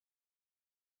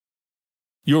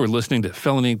You're listening to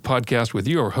Felony Podcast with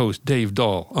your host, Dave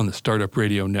Dahl, on the Startup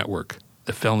Radio Network.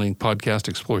 The Felony Podcast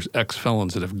explores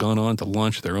ex-felons that have gone on to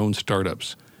launch their own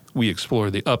startups. We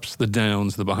explore the ups, the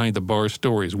downs, the behind-the-bar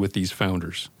stories with these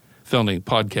founders. Felony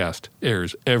Podcast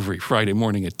airs every Friday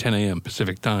morning at 10 a.m.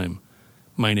 Pacific Time.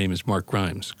 My name is Mark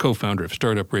Grimes, co-founder of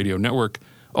Startup Radio Network.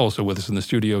 Also with us in the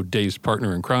studio, Dave's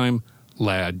partner in crime,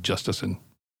 Lad Justison.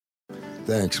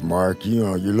 Thanks, Mark. You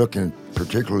know, you're looking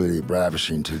particularly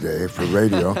ravishing today for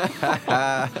radio.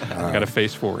 Got a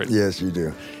face for it. Yes, you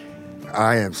do.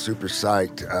 I am super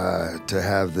psyched to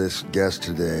have this guest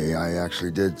today. I actually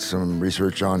did some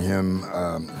research on him.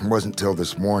 It wasn't till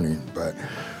this morning, but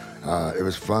it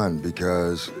was fun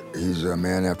because he's a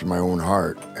man after my own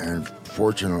heart. And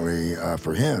fortunately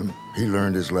for him, he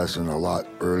learned his lesson a lot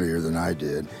earlier than I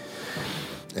did.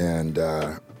 And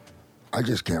I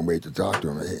just can't wait to talk to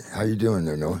him. Hey, how you doing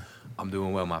there, Noah? I'm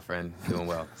doing well, my friend. Doing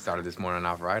well. Started this morning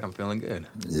off right. I'm feeling good.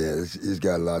 Yeah, he's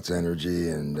got lots of energy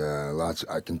and lots.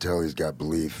 I can tell he's got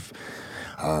belief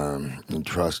and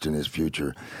trust in his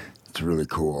future. It's really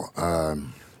cool.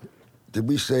 Did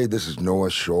we say this is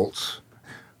Noah Schultz?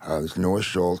 This is Noah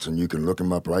Schultz, and you can look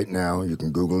him up right now. You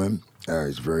can Google him.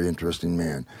 He's a very interesting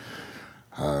man.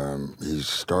 He's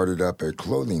started up a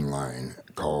clothing line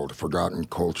called Forgotten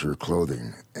Culture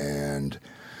Clothing, and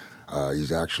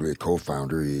he's actually a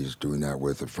co-founder. He's doing that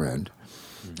with a friend,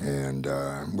 and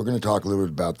we're going to talk a little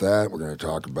bit about that. We're going to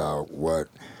talk about what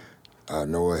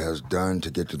Noah has done to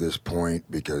get to this point,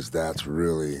 because that's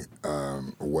really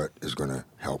what is going to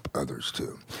help others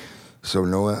too. So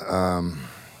Noah,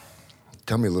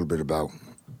 tell me a little bit about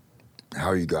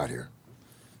how you got here.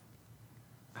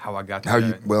 How I got to How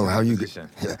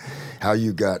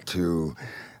you got to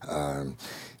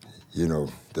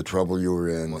the trouble you were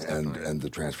in and the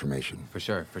transformation. For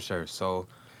sure. So,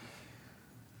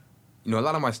 a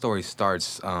lot of my story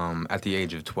starts at the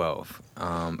age of 12.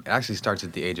 It actually starts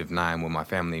at the age of 9 when my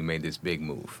family made this big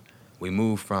move. We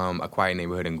moved from a quiet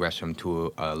neighborhood in Gresham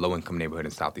to a low-income neighborhood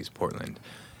in Southeast Portland.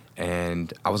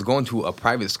 And I was going to a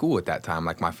private school at that time.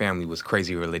 Like, my family was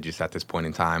crazy religious at this point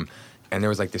in time. And there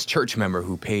was like this church member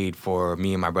who paid for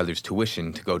me and my brother's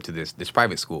tuition to go to this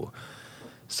private school.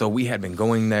 So we had been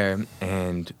going there,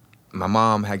 and my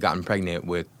mom had gotten pregnant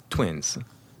with twins.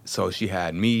 So she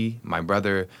had me, my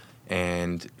brother,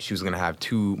 and she was going to have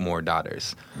 2 more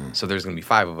daughters. So there's going to be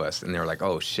 5 of us. And they were like,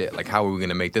 oh, shit, like, how are we going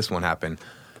to make this one happen?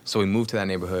 So we moved to that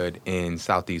neighborhood in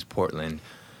Southeast Portland.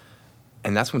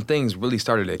 And that's when things really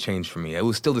started to change for me. It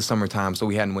was still the summertime, so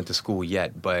we hadn't went to school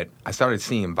yet, but I started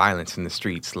seeing violence in the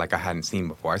streets like I hadn't seen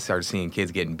before. I started seeing kids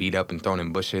getting beat up and thrown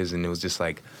in bushes, and it was just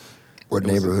like... What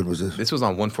neighborhood was this? This was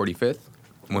on 145th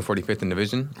and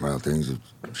Division. Well, things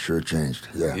have sure changed.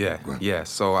 Yeah.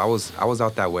 So I was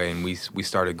out that way, and we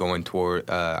started going toward...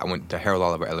 I went to Harold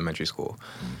Oliver Elementary School.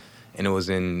 And it was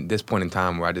in this point in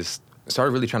time where I just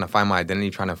started really trying to find my identity,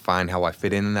 trying to find how I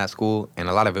fit in that school, and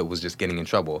a lot of it was just getting in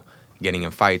trouble. Getting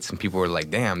in fights, and people were like,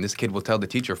 damn, this kid will tell the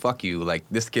teacher, fuck you, like,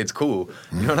 this kid's cool.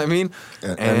 You know what I mean?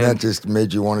 And that just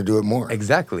made you want to do it more.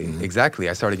 Exactly.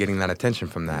 I started getting that attention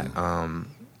from that.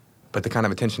 But the kind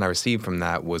of attention I received from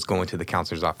that was going to the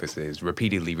counselor's offices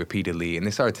repeatedly, and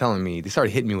they started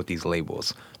hitting me with these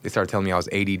labels. They started telling me I was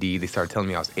ADD, they started telling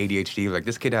me I was ADHD, like,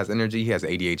 this kid has energy, he has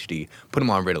ADHD, put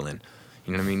him on Ritalin.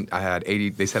 You know what I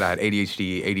mean? They said I had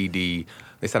ADHD, ADD,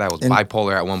 they said I was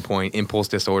bipolar at one point, impulse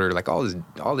disorder, like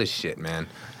all this shit, man.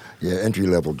 Yeah,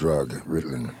 entry-level drug,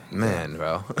 Ritalin. Man,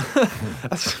 bro.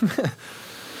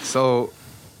 So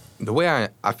the way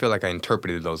I feel like I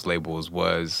interpreted those labels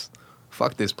was,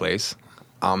 fuck this place.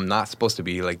 I'm not supposed to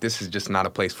be. Like, this is just not a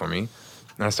place for me.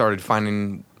 And I started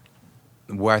finding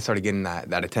where I started getting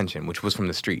that attention, which was from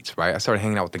the streets, right? I started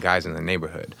hanging out with the guys in the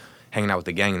neighborhood. Hanging out with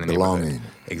the gang in the neighborhood.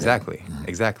 Exactly.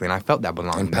 And I felt that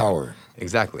belonging. And power.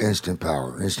 Exactly. Instant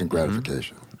power, instant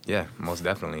gratification. Yeah, most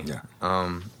definitely. Yeah.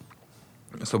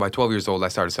 So by 12 years old, I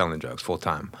started selling drugs full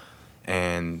time.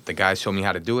 And the guys showed me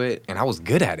how to do it, and I was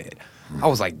good at it. I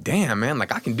was like, damn, man,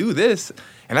 like, I can do this.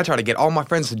 And I tried to get all my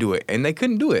friends to do it, and they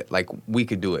couldn't do it like we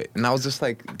could do it. And I was just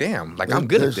like, damn, like, I'm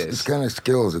good at this. There's kind of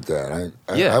skills at that.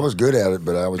 I was good at it,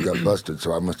 but I always got busted,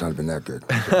 so I must not have been that good.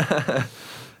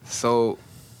 So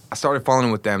I started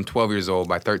falling with them 12 years old.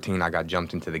 By 13, I got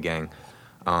jumped into the gang.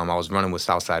 I was running with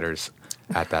Southsiders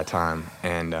at that time,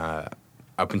 and up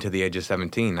until the age of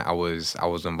 17, I was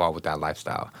involved with that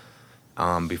lifestyle.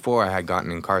 Before I had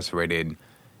gotten incarcerated,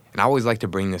 and I always like to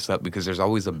bring this up because there's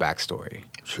always a backstory.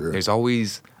 Sure. There's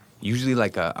always usually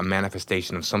like a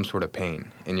manifestation of some sort of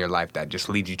pain in your life that just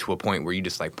leads you to a point where you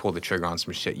just like pull the trigger on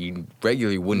some shit you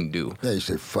regularly wouldn't do. Yeah, you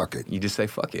say fuck it. You just say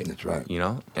fuck it. That's right. You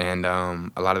know? And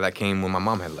a lot of that came when my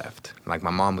mom had left. Like,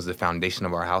 my mom was the foundation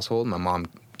of our household. My mom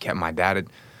kept my dad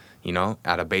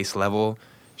at a base level.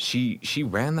 She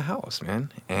ran the house,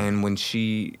 man. And when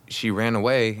she ran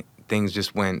away, things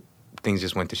just went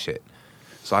to shit.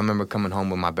 So I remember coming home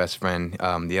with my best friend,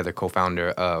 the other co-founder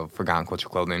of Forgotten Culture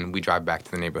Clothing. We drive back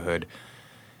to the neighborhood,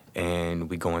 and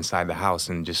we go inside the house,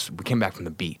 and we came back from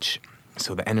the beach.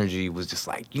 So the energy was just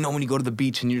like, when you go to the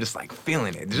beach and you're just like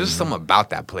feeling it. There's just something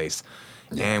about that place.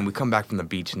 Yeah. And we come back from the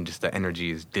beach, and just the energy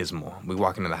is dismal. We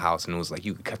walk into the house, and it was like,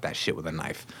 you could cut that shit with a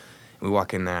knife. We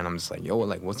walk in there, and I'm just like, yo,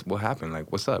 like, what happened?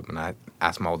 Like, what's up? And I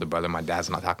asked my older brother, my dad's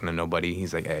not talking to nobody.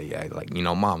 He's like, hey, yeah, like,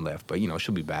 mom left, but,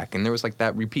 she'll be back. And there was like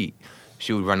that repeat.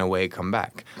 She would run away, come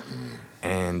back.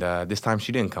 And this time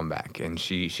she didn't come back. And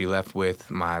she left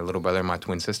with my little brother and my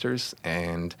twin sisters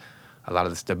and a lot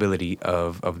of the stability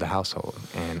of the household.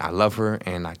 And I love her,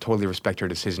 and I totally respect her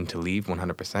decision to leave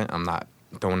 100%. I'm not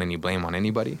throwing any blame on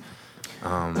anybody.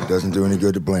 It doesn't do any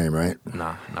good to blame, right?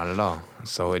 Nah, not at all.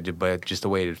 So but just the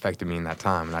way it affected me in that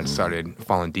time. And I just started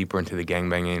falling deeper into the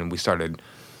gangbanging, and we started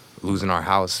losing our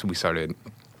house. We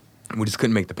just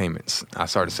couldn't make the payments. I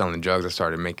started selling drugs. I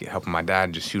started helping my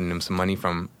dad, just shooting him some money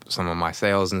from some of my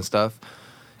sales and stuff.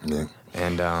 Yeah.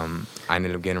 And I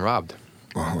ended up getting robbed.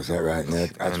 Oh, was that right,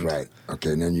 Nick? That's right.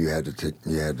 Okay, and then you had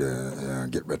to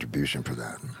get retribution for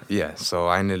that. Yeah, so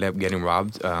I ended up getting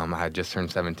robbed. I had just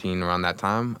turned 17 around that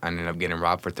time. I ended up getting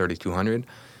robbed for $3,200.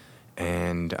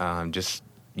 And just,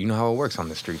 you know how it works on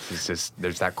the streets. It's just,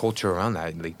 there's that culture around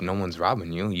that. Like, no one's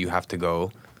robbing you. You have to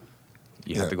go.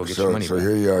 You have to go get your money back. So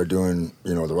here you are doing,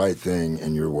 the right thing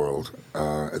in your world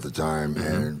at the time,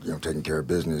 and taking care of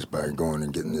business by going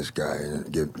and getting this guy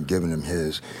and giving him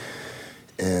his.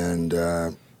 And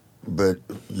but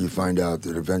you find out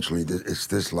that eventually it's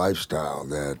this lifestyle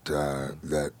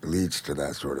that leads to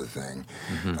that sort of thing.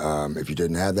 If you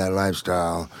didn't have that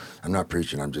lifestyle, I'm not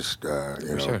preaching. I'm just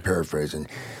paraphrasing.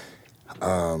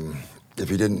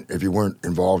 If you weren't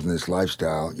involved in this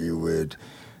lifestyle, you would.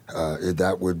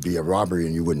 That would be a robbery,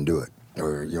 and you wouldn't do it,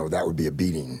 or that would be a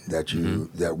beating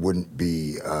that wouldn't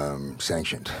be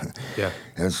sanctioned. Yeah.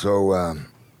 And so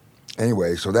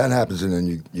anyway, so that happens, and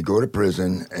then you go to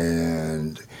prison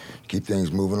and keep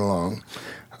things moving along.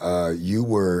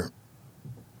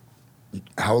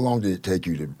 How long did it take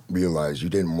you to realize you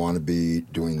didn't want to be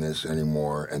doing this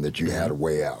anymore, and that you had a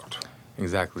way out?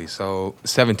 Exactly. So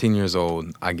 17 years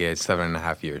old, I get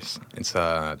 7.5 years. It's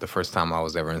the first time I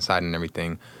was ever inside and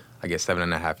everything. I get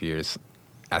 7.5 years.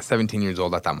 At 17 years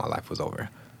old, I thought my life was over,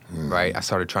 right? I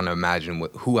started trying to imagine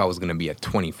who I was going to be at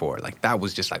 24. Like, that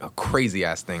was just like a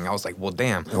crazy-ass thing. I was like, well,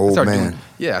 damn. Old man.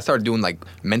 I started doing like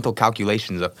mental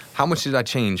calculations of how much did I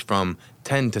change from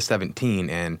 10 to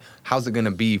 17, and how's it going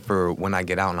to be for when I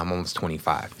get out and I'm almost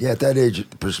 25? Yeah, at that age,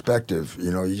 the perspective,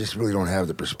 you just really don't have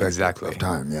the perspective of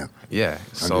time, yeah. Yeah,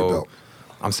 so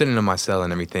I'm sitting in my cell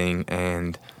and everything,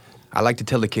 and I like to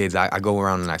tell the kids, I go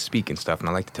around and I speak and stuff, and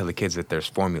I like to tell the kids that there's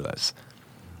formulas.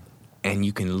 And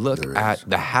you can look at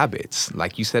the habits,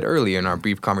 like you said earlier in our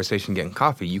brief conversation getting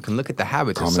coffee, you can look at the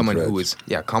habits of someone who is,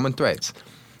 common threads.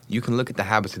 You can look at the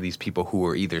habits of these people who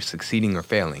are either succeeding or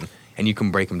failing, and you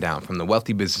can break them down from the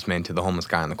wealthy businessman to the homeless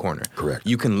guy on the corner. Correct.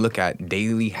 You can look at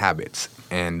daily habits,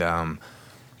 and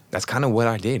that's kind of what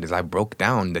I did, is I broke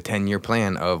down the 10-year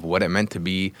plan of what it meant to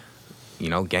be,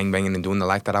 gangbanging and doing the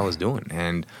life that I was doing.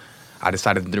 And I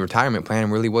decided that the retirement plan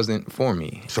really wasn't for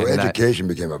me. So education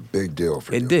became a big deal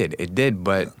for you. It did,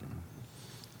 but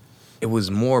it was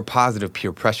more positive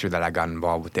peer pressure that I got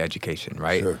involved with the education,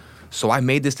 right? Sure. So I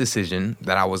made this decision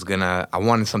that I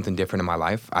wanted something different in my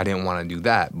life. I didn't want to do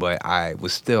that, but I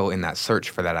was still in that search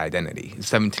for that identity.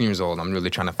 17 years old, I'm really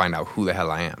trying to find out who the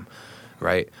hell I am,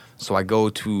 right? So I go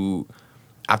to,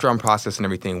 after I'm processing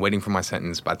everything, waiting for my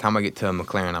sentence, by the time I get to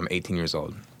McLaren, I'm 18 years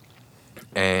old.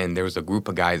 And there was a group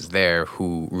of guys there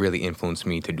who really influenced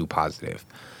me to do positive.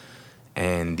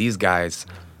 And these guys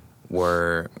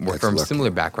were from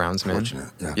similar backgrounds, man.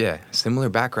 Fortunate, yeah, similar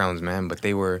backgrounds, man. But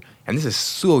they were, and this is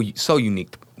so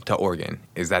unique to Oregon,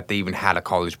 is that they even had a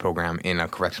college program in a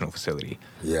correctional facility.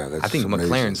 Yeah, that's I think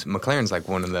amazing. McLaren's like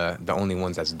one of the only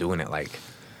ones that's doing it.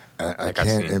 I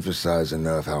can't emphasize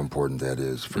enough how important that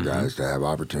is for guys to have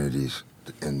opportunities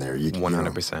in there.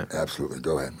 100%. Absolutely.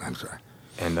 Go ahead. I'm sorry.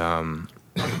 And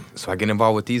so I get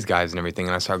involved with these guys and everything,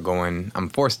 and I start going. I'm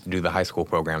forced to do the high school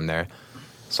program there.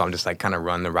 So I'm just like kind of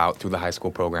run the route through the high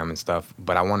school program and stuff.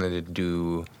 But I wanted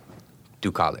to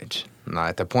do college. Now,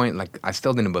 at the point, like, I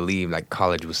still didn't believe like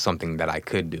college was something that I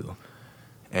could do.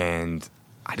 And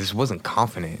I just wasn't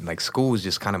confident. Like, school was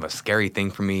just kind of a scary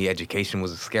thing for me. Education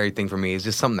was a scary thing for me. It's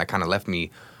just something that kind of left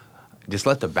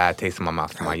a bad taste in my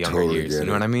mouth for my younger years. You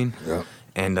know what I mean? Yeah.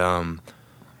 And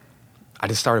I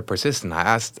just started persisting.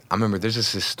 I remember there's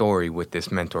just this story with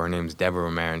this mentor. Her name's Deborah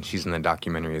Romero, and she's in the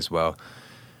documentary as well.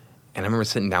 And I remember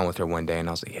sitting down with her one day, and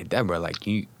I was like, "Hey, Deborah, like,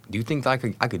 do you think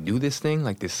that I could do this thing,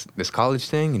 like this college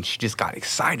thing?" And she just got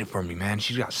excited for me, man.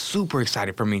 She got super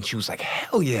excited for me, and she was like,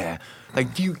 "Hell yeah! Like,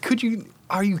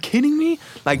 are you kidding me?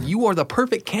 Like, you are the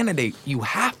perfect candidate. You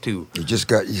have to." You just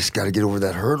got to get over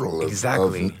that hurdle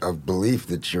of belief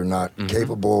that you're not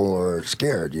capable or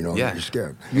scared. You know, Yeah. you're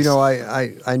scared. You know,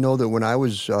 I know that when I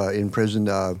was in prison,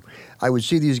 I would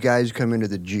see these guys come into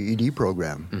the GED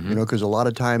program. You know, because a lot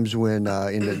of times when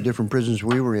in the different prisons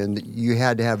we were in, you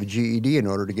had to have a GED in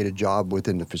order to get a job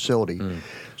within the facility.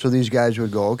 So these guys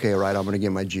would go, "Okay, all right, I'm going to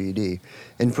get my GED,"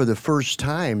 and for the first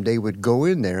time, they would go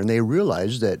in there and they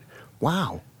realized that,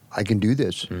 wow, I can do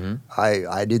this.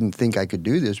 I didn't think I could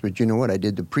do this, but you know what? I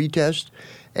did the pretest,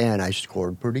 and I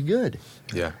scored pretty good.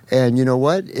 Yeah. And you know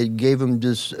what? It gave them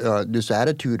this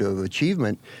attitude of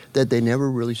achievement that they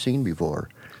never really seen before.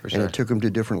 For sure. And it took them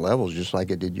to different levels, just like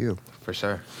it did you. For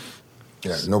sure.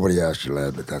 Yeah, nobody asked you,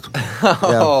 lad, but that's okay.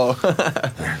 Oh.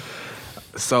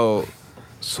 So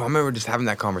I remember just having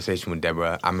that conversation with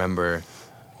Deborah. I remember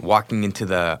walking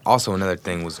into also another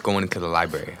thing was going into the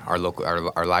library, our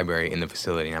library in the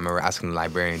facility. And I remember asking the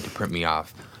librarian to print me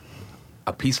off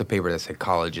a piece of paper that said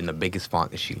college in the biggest font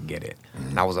that she could get it.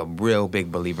 And I was a real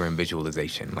big believer in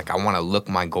visualization. Like, I want to look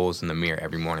my goals in the mirror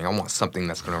every morning. I want something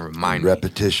that's going to remind me.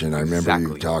 Repetition. I remember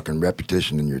you talking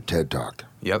repetition in your TED Talk.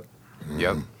 Yep.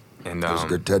 Yep. And it was a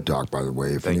good TED Talk, by the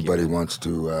way. If anybody wants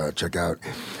to check out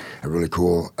a really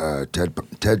cool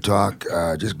TED Talk,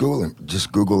 just Google him.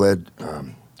 Just Google it.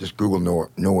 Just Google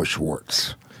Noah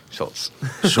Schultz. Schultz.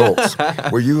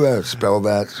 Will you spell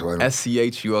that? So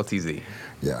SCHULTZ.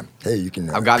 Yeah. Hey, you can.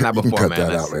 I've gotten that before, cut man.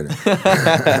 that out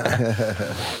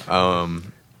later.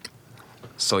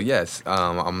 So yes,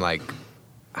 I'm like,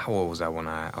 how old was I when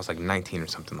I was like 19 or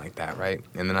something like that, right?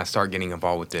 And then I start getting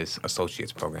involved with this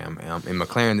associates program. In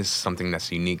McLaren, this is something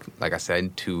that's unique, like I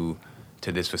said, to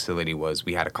this facility was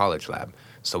we had a college lab.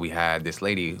 So we had this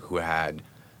lady who had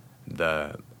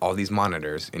all these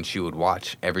monitors, and she would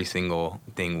watch every single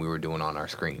thing we were doing on our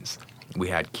screens. We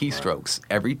had keystrokes.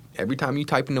 Every time you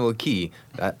type into a key,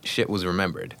 that shit was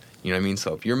remembered. You know what I mean?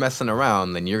 So if you're messing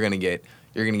around, then you're gonna get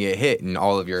hit, and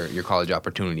all of your college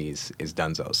opportunities is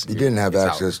dunzos. You didn't have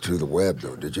access to the web,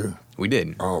 though, did you? We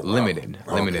did. Oh, wow. Limited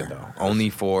Okay. though. Only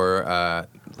for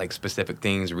like specific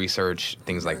things, research,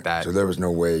 things like that. So there was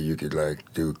no way you could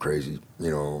like do crazy,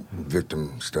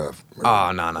 victim stuff.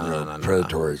 Oh, no.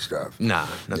 Predatory stuff. Nah,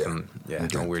 nothing. Yeah,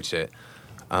 Okay. no weird shit.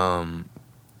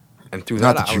 And through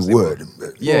Not that, that I you was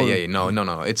would. Yeah.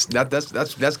 No. It's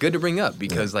that's good to bring up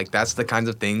because like that's the kinds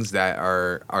of things that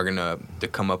are gonna to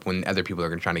come up when other people are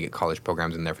gonna try to get college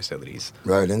programs in their facilities.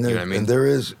 Right, and You know what I mean? and there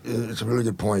is. It's a really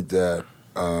good point that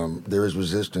there is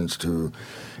resistance to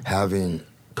having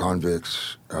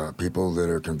convicts, people that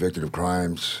are convicted of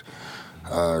crimes,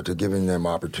 to giving them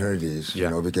opportunities.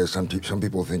 Yeah. Because some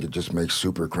people think it just makes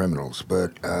super criminals,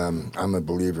 but I'm a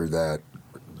believer that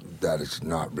is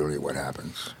not really what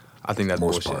happens. I think that's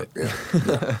Most bullshit. part,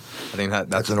 yeah. I think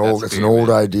that's an old fear,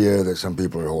 man. idea that some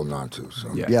people are holding on to.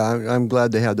 So. Yeah. Yeah, I'm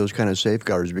glad they have those kind of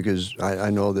safeguards because I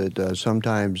know that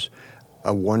sometimes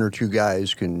one or two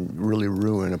guys can really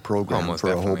ruin a program Almost for a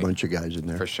definitely. whole bunch of guys in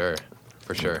there. For sure.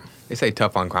 They say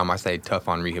tough on crime. I say tough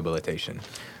on rehabilitation.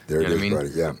 There You know it what I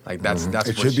is, mean? buddy. Yeah, Like that's it what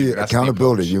should be that's the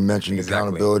accountability. approach. You mentioned Exactly.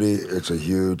 accountability.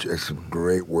 It's a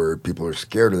great word. People are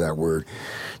scared of that word.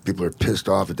 People are pissed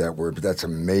off at that word, but that's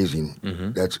amazing.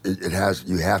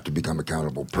 You have to become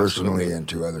accountable personally Absolutely. and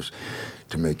to others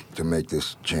to make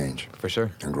this change For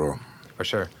sure. and grow. For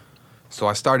sure. So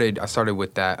I started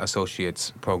with that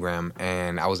associates program,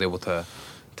 and I was able to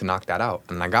knock that out,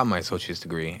 and I got my associate's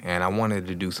degree, and I wanted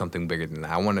to do something bigger than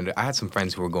that. I had some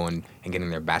friends who were going and getting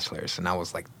their bachelor's, and I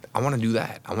was like, I want to do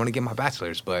that. I want to get my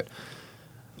bachelor's, but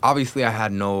obviously I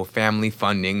had no family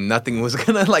funding. Nothing was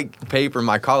gonna like pay for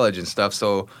my college and stuff.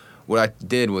 So what I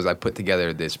did was I put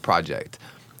together this project,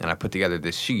 and I put together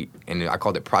this sheet, and I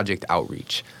called it Project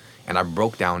Outreach, and I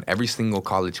broke down every single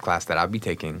college class that I'd be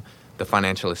taking, the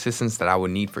financial assistance that I would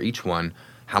need for each one,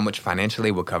 how much financial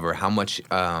aid would cover, how much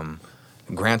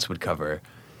grants would cover,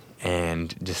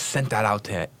 and just sent that out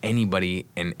to anybody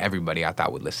and everybody I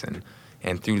thought would listen.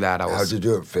 And through that, How'd you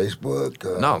do it?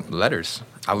 Facebook? No, letters.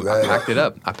 I packed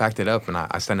it up. And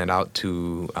I sent it out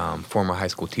to former high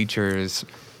school teachers,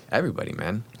 Everybody,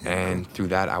 man. And through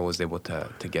that, I was able to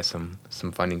get some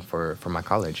funding for my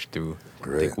college through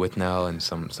Dick Whitnell and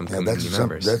some community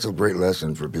members. That's a great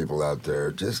lesson for people out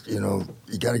there. Just, you know,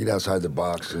 you got to get outside the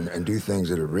box and do things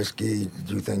that are risky,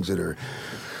 do things that are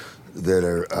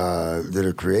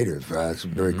creative. It's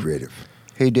very creative.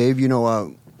 Hey, Dave, you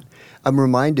know, I'm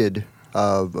reminded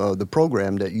of the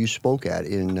program that you spoke at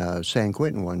in San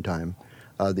Quentin one time,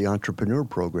 the entrepreneur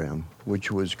program,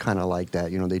 which was kind of like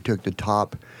that. You know, they took the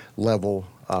top level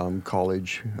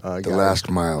college The Last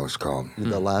Mile is called.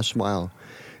 The Last Mile.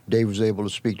 Dave was able to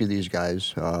speak to these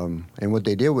guys, and what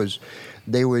they did was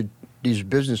these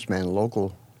businessmen,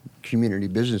 local community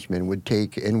businessmen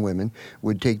and women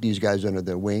would take these guys under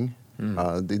their wing,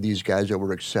 these guys that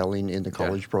were excelling in the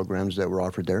college programs that were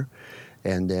offered there,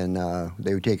 and then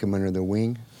they would take them under their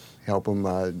wing, help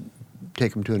them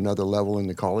take them to another level in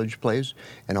the college place,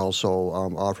 and also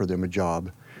offer them a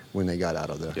job when they got out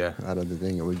of the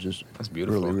thing. It was just That's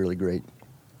beautiful. really, really great.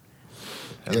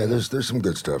 Yeah, there's some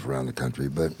good stuff around the country,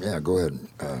 but yeah, go ahead.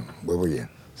 Where were you?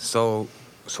 So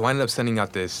I ended up sending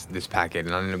out this packet,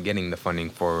 and I ended up getting the funding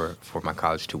for my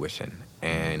college tuition,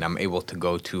 and I'm able to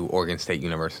go to Oregon State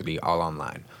University all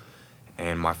online.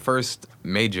 And my first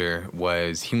major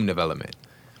was human development.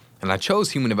 And I chose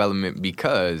human development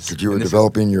because... You were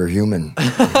developing your human.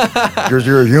 Because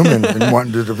you're a human and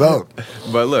wanting to develop.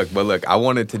 But look, I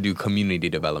wanted to do community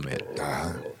development.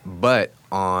 But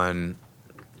on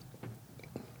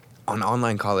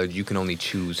online college, you can only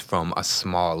choose from a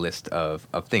small list of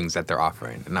things that they're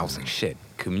offering. And I was like, shit,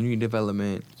 community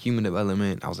development, human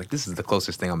development. I was like, this is the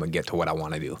closest thing I'm going to get to what I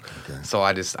want to do. Okay. So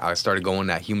I started going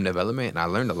at human development, and I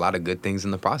learned a lot of good things in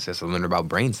the process. I learned about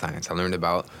brain science. I learned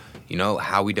about, you know,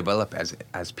 how we develop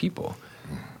as people.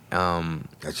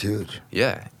 That's huge.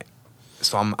 Yeah.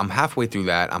 So I'm halfway through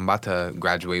that. I'm about to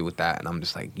graduate with that, and I'm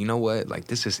just like, you know what? Like,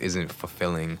 this just isn't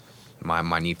fulfilling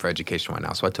my need for education right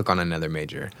now. So I took on another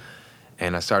major,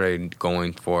 and I started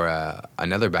going for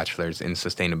another bachelor's in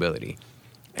sustainability.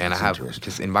 And That's I have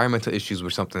just environmental issues were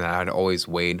something that I'd always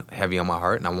weighed heavy on my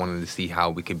heart, and I wanted to see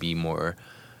how we could be more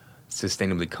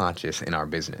sustainably conscious in our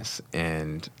business.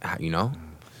 And, you know,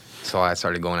 so I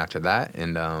started going after that.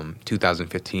 In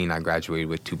 2015, I graduated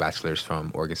with 2 bachelors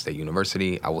from Oregon State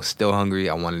University. I was still hungry.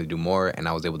 I wanted to do more, and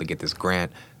I was able to get this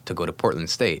grant to go to Portland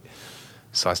State.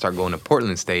 So I started going to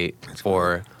Portland State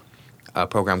for a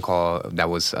program that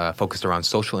was focused around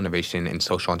social innovation and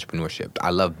social entrepreneurship.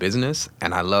 I love business,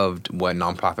 and I loved what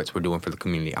nonprofits were doing for the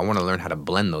community. I want to learn how to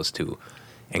blend those two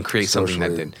and create something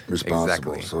that did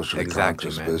responsible, socially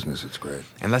conscious man. business. It's great.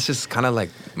 And that's just kind of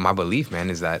like my belief, man,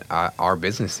 is that our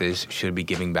businesses should be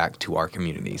giving back to our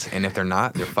communities. And if they're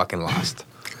not, they're fucking lost.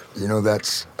 You know,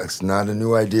 that's not a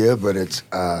new idea, but it's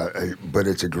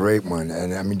a great one.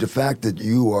 And I mean, the fact that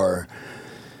you're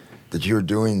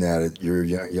doing that at your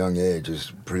young age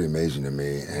is pretty amazing to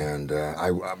me. And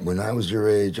when I was your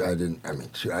age, I didn't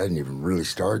even really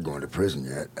start going to prison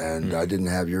yet, and I didn't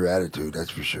have your attitude, that's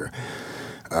for sure.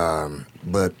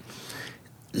 But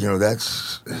you know,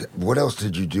 what else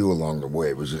did you do along the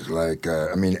way? Was it like,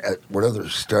 what other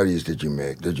studies did you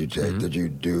make? Did you take? Did you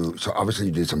do? So obviously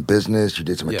you did some business, you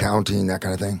did some accounting, that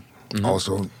kind of thing.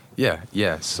 Also.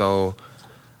 Yeah. So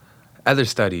other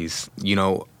studies, you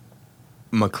know.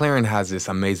 McLaren has this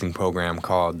amazing program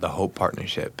called the Hope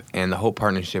Partnership, and the Hope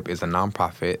Partnership is a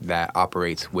nonprofit that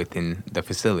operates within the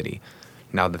facility.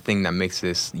 Now, the thing that makes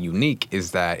this unique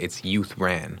is that it's youth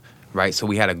ran, right? So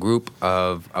we had a group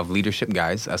of leadership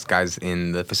guys, us guys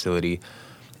in the facility,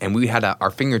 and we had our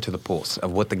finger to the pulse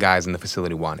of what the guys in the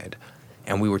facility wanted.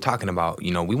 And we were talking about,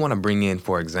 you know, we want to bring in,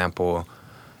 for example,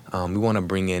 a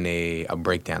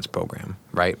breakdance program,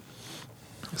 right?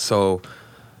 So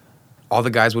all the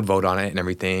guys would vote on it and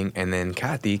everything, and then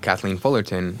Kathleen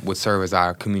Fullerton, would serve as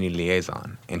our community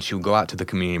liaison, and she would go out to the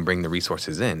community and bring the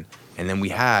resources in. And then we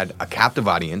had a captive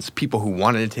audience, people who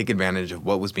wanted to take advantage of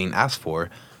what was being asked for,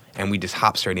 and we just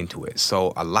hopped straight into it.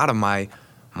 So a lot of my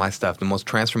stuff, the most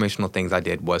transformational things I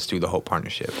did was through the Hope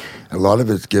Partnership. A lot of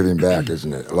it's giving back,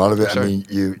 isn't it? A lot of it, Sure. I mean,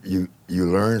 you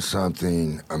learn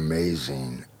something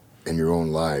amazing in your own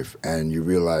life, and you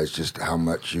realize just how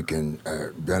much you can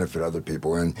benefit other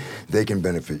people, and they can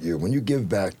benefit you. When you give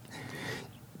back,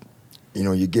 you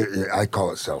know, I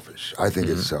call it selfish. I think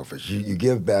it's selfish. You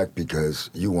give back because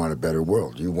you want a better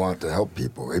world. You want to help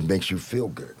people. It makes you feel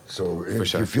good. So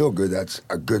if you feel good, that's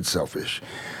a good selfish.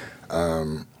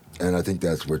 And I think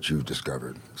that's what you've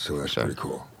discovered. So that's pretty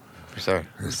cool. For sure.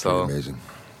 It's pretty amazing.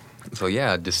 So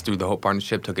yeah, just through the Hope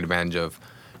Partnership, took advantage of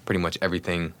pretty much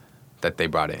everything that they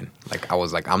brought in. Like, I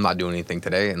was like, I'm not doing anything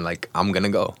today, and like, I'm gonna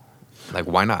go. Like,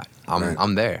 why not?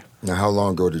 I'm there. Now, how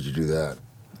long ago did you do that?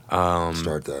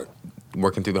 start that?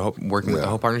 Working with the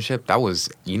Hope Partnership, that was,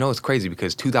 it's crazy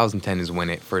because 2010 is when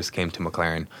it first came to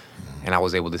McLaren, and I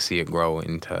was able to see it grow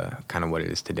into kind of what it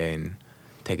is today and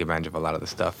take advantage of a lot of the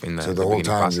stuff in the So the whole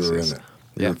time processes. you were in it?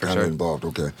 You were kind of involved,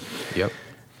 okay. Yep.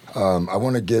 I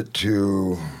want to get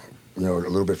to, a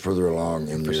little bit further along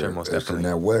in your... Sure, most definitely.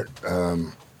 Now, what...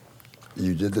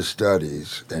 you did the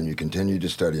studies, and you continued to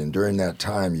study, and during that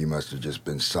time, you must have just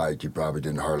been psyched. You probably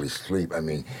didn't hardly sleep. I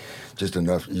mean, just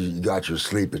enough. You got your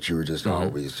sleep, but you were just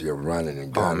always running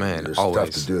and gunning. Oh, man, There's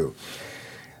always. stuff to do.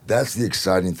 That's the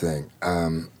exciting thing.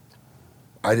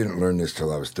 I didn't learn this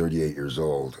till I was 38 years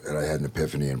old, and I had an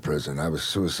epiphany in prison. I was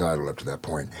suicidal up to that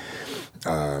point.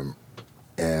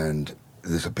 And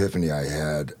this epiphany I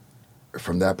had,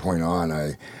 from that point on,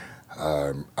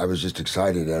 I was just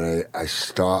excited, and I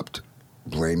stopped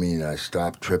blaming, and I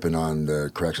stopped tripping on the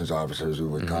corrections officers who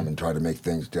would come and try to make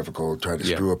things difficult, try to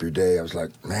screw up your day. I was like,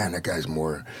 man, that guy's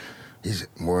he's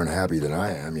more unhappy than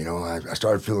I am. I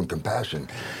started feeling compassion.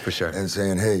 For sure. And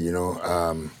saying, hey,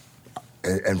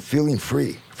 and feeling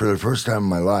free. For the first time in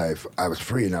my life, I was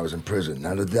free and I was in prison.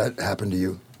 Now, did that happen to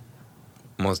you?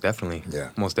 Most definitely.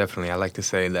 Yeah. Most definitely. I like to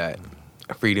say that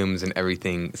freedoms and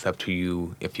everything, it's up to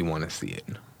you if you want to see it.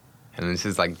 And this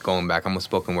is like going back, I'm a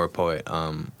spoken word poet.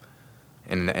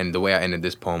 And the way I ended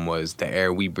this poem was, the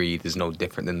air we breathe is no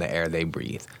different than the air they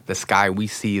breathe. The sky we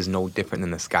see is no different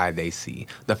than the sky they see.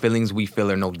 The feelings we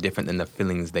feel are no different than the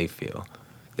feelings they feel.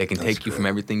 They can take you from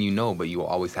everything you know, but you will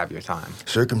always have your time.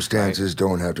 Circumstances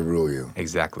don't have to rule you.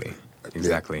 Exactly.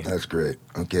 Yeah, that's great.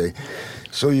 Okay.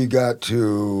 So you got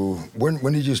to...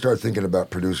 When did you start thinking about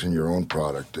producing your own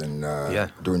product and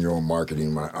doing your own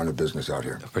marketing on a business out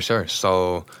here? For sure.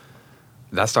 So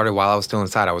that started while I was still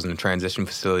inside. I was in a transition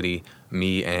facility.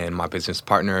 Me and my business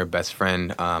partner, best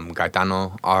friend,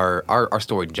 Gaetano, our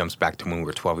story jumps back to when we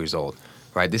were 12 years old,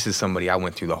 right? This is somebody I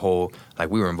went through the whole,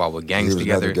 we were involved with gangs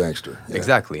together. He was another gangster. Yeah.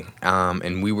 Exactly.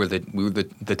 And we were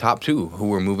the top two who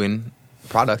were moving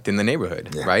product in the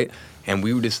neighborhood, right? And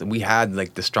we had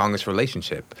the strongest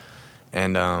relationship.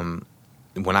 And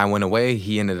when I went away,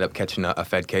 he ended up catching a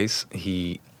Fed case.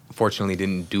 He fortunately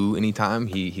didn't do any time.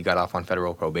 He got off on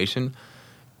federal probation.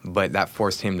 But that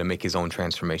forced him to make his own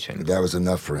transformation. That was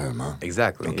enough for him, huh?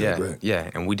 Exactly. Okay, yeah. Great.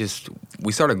 Yeah. And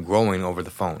we started growing over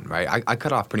the phone, right? I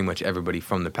cut off pretty much everybody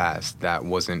from the past that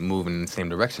wasn't moving in the same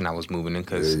direction I was moving in,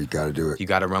 because you got to do it. You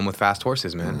got to run with fast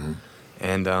horses, man. Mm-hmm.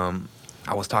 And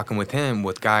I was talking with him,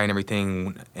 with Guy and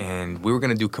everything, and we were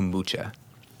gonna do kombucha.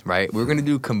 Right, we were gonna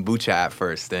do kombucha at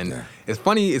first, and it's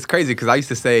funny, it's crazy because I used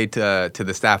to say to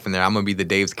the staff in there, "I'm gonna be the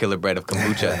Dave's Killer Bread of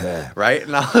kombucha," right?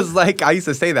 And I was like, I used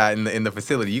to say that in the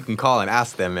facility. You can call and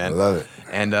ask them, man. I love it.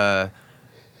 And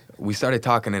we started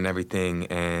talking and everything,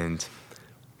 and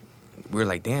we were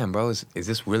like, "Damn, bro, is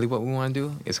this really what we want to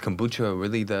do? Is kombucha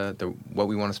really the what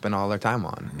we want to spend all our time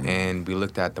on?" Mm-hmm. And we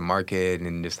looked at the market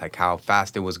and just how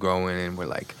fast it was growing, and we're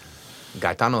like,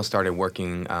 Gaetano started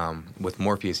working with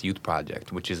Morpheus Youth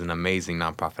Project, which is an amazing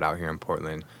nonprofit out here in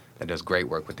Portland that does great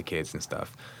work with the kids and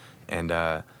stuff. And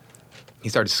he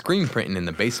started screen printing in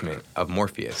the basement of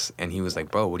Morpheus. And he was like,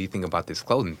 "Bro, what do you think about this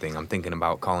clothing thing? I'm thinking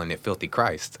about calling it Filthy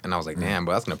Christ." And I was like, "Damn,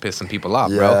 bro, that's going to piss some people off,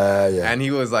 bro." Yeah. And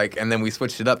he was like, and then we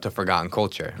switched it up to Forgotten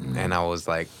Culture. Mm. And I was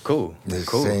like, cool.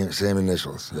 Same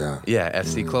initials, yeah. Yeah,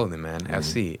 FC Clothing, man,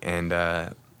 FC. And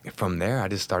from there, I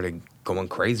just started going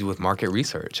crazy with market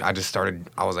research. I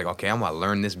was like, okay, I'm going to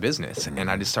learn this business.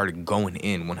 And I just started going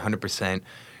in 100%,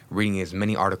 reading as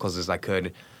many articles as I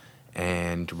could,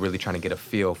 and really trying to get a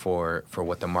feel for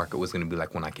what the market was going to be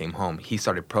like when I came home. He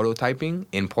started prototyping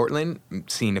in Portland,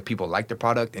 seeing that people liked the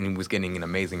product, and he was getting an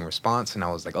amazing response. And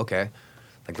I was like, okay,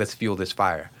 let's fuel this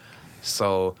fire.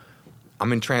 So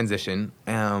I'm in transition.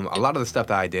 A lot of the stuff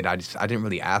that I did, I didn't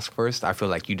really ask first. I feel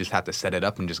like you just have to set it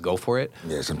up and just go for it.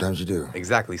 Yeah, sometimes you do.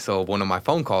 Exactly. So one of my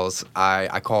phone calls,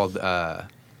 I called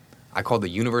the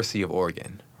University of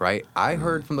Oregon, right? I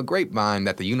heard from the grapevine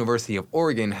that the University of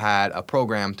Oregon had a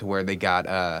program to where they got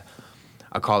a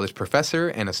college professor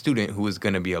and a student who was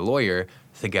going to be a lawyer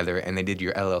together, and they did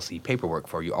your LLC paperwork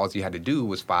for you. All you had to do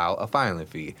was file a filing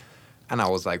fee. And I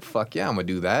was like, fuck yeah, I'm going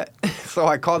to do that. So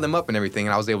I called them up and everything,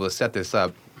 and I was able to set this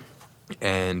up.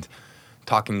 And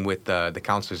talking with the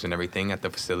counselors and everything at the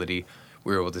facility,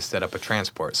 we were able to set up a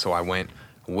transport. So I went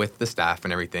with the staff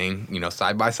and everything,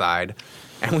 side by side.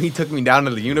 And when he took me down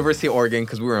to the University of Oregon,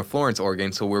 because we were in Florence,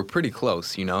 Oregon, so we were pretty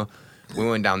close, We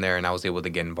went down there, and I was able to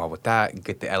get involved with that,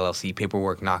 get the LLC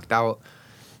paperwork knocked out.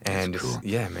 And That's cool.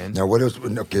 Yeah, man. Now, what else?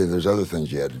 Okay, there's other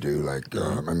things you had to do,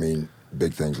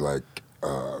 big things like...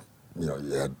 you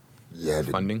had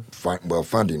funding.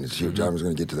 Funding is huge. I was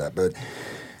going to get to that, but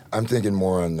I'm thinking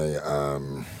more on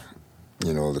the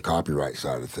the copyright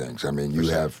side of things. I mean, you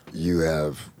have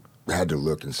had to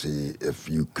look and see if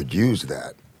you could use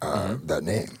that that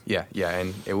name. Yeah,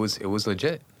 and it was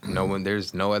legit. No one,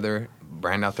 there's no other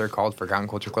brand out there called Forgotten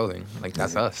Culture Clothing. Like,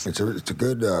 that's us. I think it's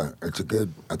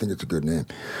a good name.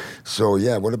 So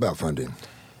yeah, what about funding?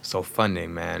 So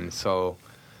funding, man. So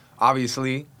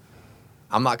obviously,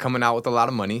 I'm not coming out with a lot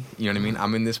of money. You know what I mean?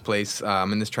 I'm in this place.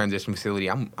 I'm in this transition facility.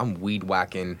 I'm weed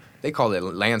whacking. They call it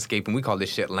landscaping. We call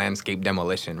this shit landscape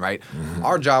demolition, right? Mm-hmm.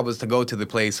 Our job was to go to the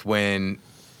place when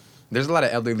there's a lot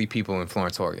of elderly people in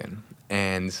Florence, Oregon,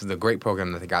 and this is a great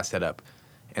program that they got set up.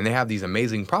 And they have these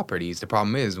amazing properties. The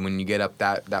problem is when you get up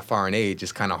that far in age,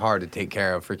 it's kind of hard to take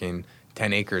care of freaking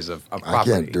 10 acres of property. I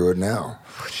can't do it now.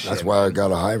 That's why I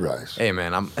got a high rise. Hey,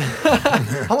 man, I'm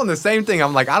on the same thing.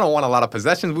 I'm like, I don't want a lot of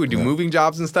possessions. We would do moving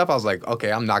jobs and stuff. I was like,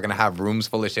 okay, I'm not going to have rooms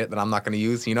full of shit that I'm not going to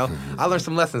use, I learned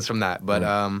some lessons from that. But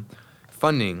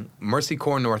funding, Mercy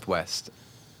Corps Northwest.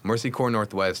 Mercy Corps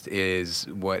Northwest is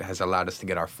what has allowed us to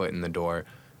get our foot in the door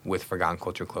with Forgotten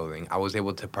Culture Clothing. I was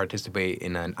able to participate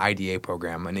in an IDA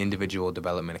program, an individual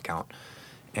development account.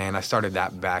 And I started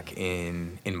that back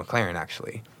in McLaren,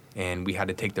 actually. And we had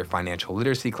to take their financial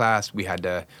literacy class. We had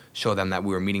to show them that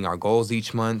we were meeting our goals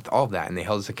each month, all of that. And they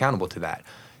held us accountable to that.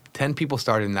 10 people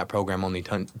started in that program, only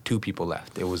 2 people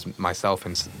left. It was myself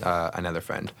and another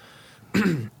friend.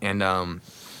 And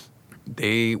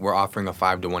they were offering a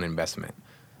 5-to-1 investment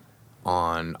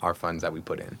on our funds that we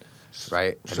put in,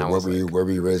 right? And so where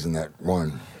were you raising that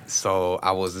one? So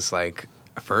I was just like,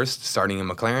 first, starting in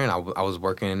McLaren, I was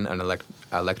working an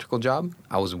electrical job.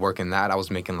 I was working that. I was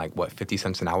making 50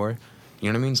 cents an hour.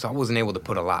 You know what I mean? So I wasn't able to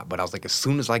put a lot, but I was like, as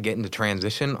soon as I get into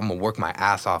transition, I'm going to work my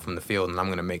ass off in the field, and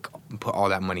I'm going to put all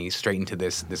that money straight into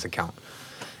this account.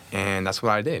 And that's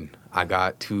what I did. I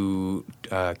got to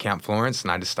Camp Florence, and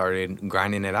I just started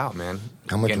grinding it out, man.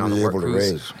 How much were you able to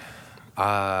raise?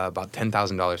 About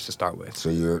 $10,000 to start with. So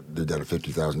you did that a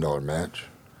 $50,000 match?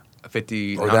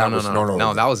 50? No,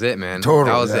 that was it, man.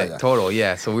 Total. That was it. Yeah. Total,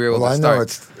 yeah. So we were able to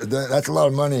start. I know that's a lot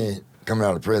of money coming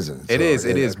out of prison. It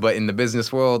is. But in the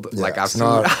business world,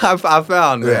 I've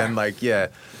found, man,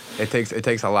 it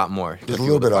takes a lot more. Just a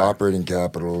little bit of operating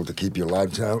capital to keep you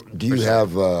alive. Now, do you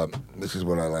have? This is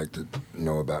what I like to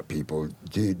know about people.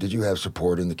 Did you have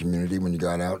support in the community when you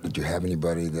got out? Did you have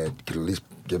anybody that could at least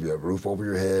give you a roof over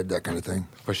your head, that kind of thing?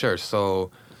 For sure.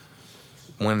 So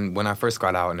when I first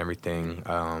got out and everything,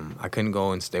 I couldn't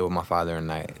go and stay with my father, and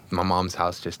my mom's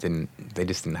house just didn't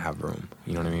have room.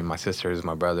 You know what I mean? My sisters,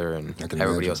 my brother, and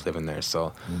everybody else living there.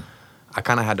 So I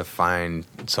kind of had to find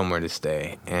somewhere to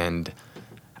stay, and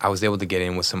I was able to get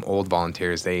in with some old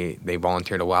volunteers. They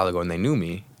volunteered a while ago, and they knew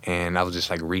me, and I was just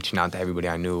reaching out to everybody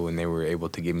I knew, and they were able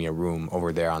to give me a room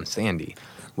over there on Sandy,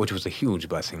 which was a huge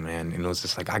blessing, man. And it was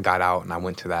just I got out, and I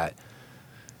went to that.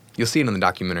 You'll see it in the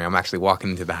documentary. I'm actually walking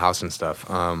into the house and stuff.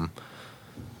 And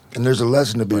there's a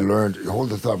lesson to be learned. Hold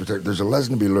the thought for a second. There's a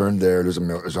lesson to be learned there.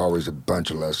 There's always a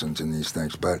bunch of lessons in these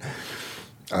things, but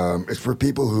it's for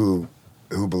people who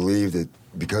believe that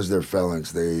because they're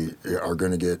felons, they are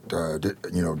going to get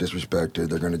disrespected.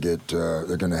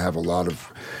 They're going to have a lot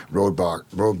of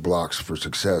roadblocks for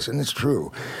success, and it's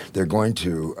true. They're going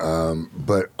to,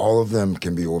 but all of them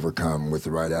can be overcome with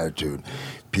the right attitude.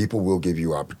 People will give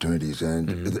you opportunities,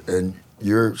 and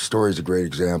your story is a great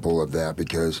example of that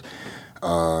because,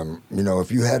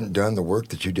 if you hadn't done the work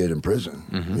that you did in prison,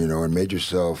 and made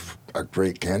yourself a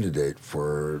great candidate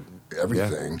for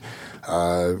everything,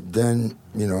 then,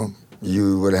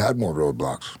 you would have had more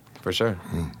roadblocks. For sure.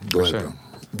 Go ahead,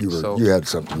 though. You had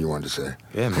something you wanted to say.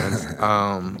 Yeah,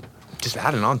 man. Just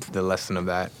adding on to the lesson of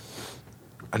that,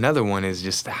 another one is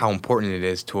just how important it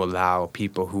is to allow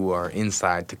people who are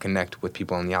inside to connect with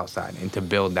people on the outside and to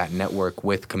build that network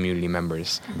with community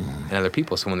members and other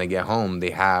people. So when they get home, they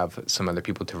have some other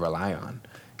people to rely on,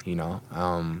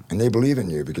 and they believe in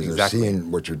you because they're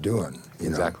seeing what you're doing.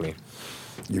 Exactly.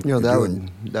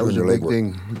 That was a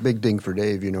big thing for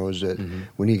Dave, is that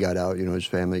when he got out, his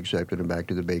family accepted him back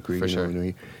to the bakery. For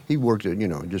sure. He worked at,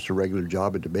 just a regular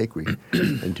job at the bakery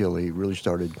until he really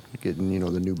started getting,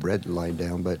 the new bread line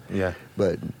down. But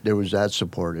there was that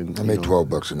support. And I made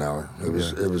 $12 an hour. It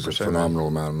was a phenomenal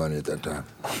amount of money at that time.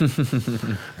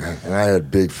 And I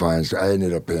had big fines. I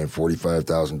ended up paying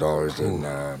 $45,000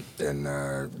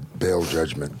 in bail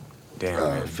judgment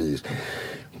fees.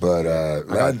 But I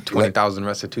got 20,000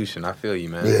 restitution. I feel you,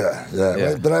 man.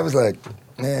 Yeah. But I was like,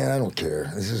 man, I don't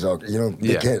care. This is all.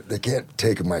 They can't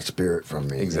take my spirit from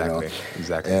me. Exactly.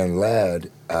 Exactly. And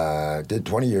Ladd did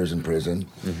 20 years in prison,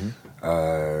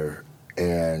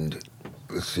 and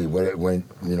let's see, when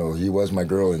he was my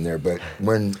girl in there, but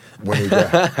when he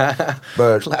got,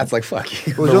 but That's like fuck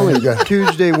you. It was only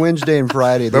Tuesday, Wednesday, and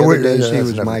Friday. The other days he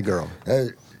was my girl.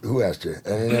 Who asked you?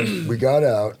 And then we got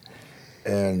out,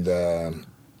 and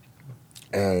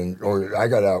I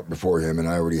got out before him, and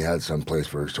I already had some place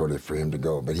for him to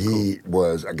go. But he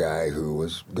was a guy who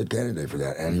was a good candidate for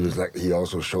that, and he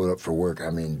also showed up for work. I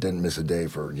mean, didn't miss a day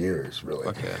for years, really.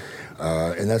 Okay.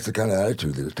 And that's the kind of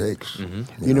attitude that it takes.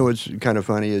 Mm-hmm. You know what's kind of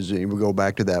funny is we go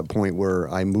back to that point where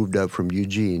I moved up from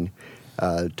Eugene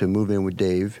to move in with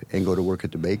Dave and go to work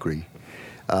at the bakery.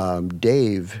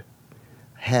 Dave.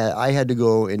 I had to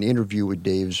go and interview with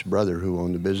Dave's brother, who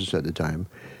owned the business at the time,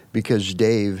 because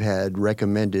Dave had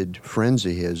recommended friends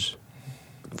of his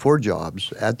for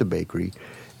jobs at the bakery,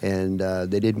 and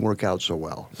they didn't work out so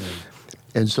well.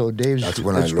 And so Dave's. That's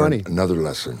when I learned another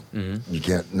lesson. Mm-hmm. You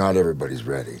can't. Not everybody's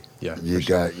ready. Yeah.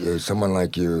 Someone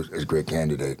like you is a great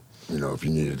candidate. If you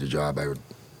needed a job,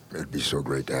 it'd be so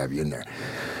great to have you in there.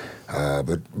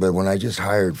 But when I just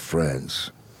hired friends,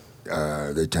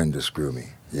 they tend to screw me.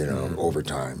 Over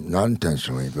time. Not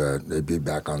intentionally, but they'd be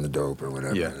back on the dope or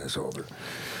whatever, and it's over.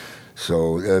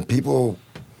 So people,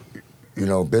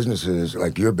 businesses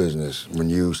like your business, when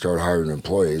you start hiring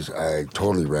employees, I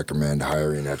totally recommend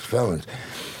hiring ex-felons.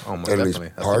 Oh, most at definitely.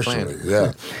 least That's partially, the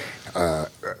plan. yeah.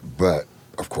 But,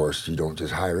 of course, you don't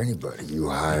just hire anybody. You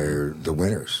hire the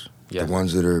winners. Yeah. The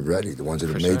ones that are ready, the ones that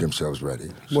have made themselves ready.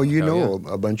 Well,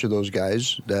 a bunch of those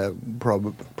guys that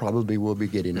probably will be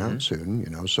getting out soon,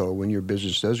 So when your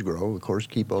business does grow, of course,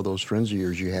 keep all those friends of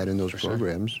yours you had in those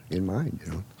programs in mind,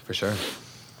 For sure.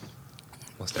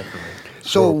 Most definitely.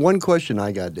 So one question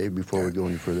I got, Dave, before we go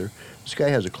any further. This guy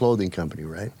has a clothing company,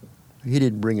 right? He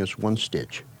didn't bring us one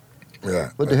stitch.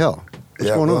 Yeah. What the hell? What's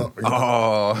going on?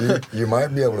 Oh. You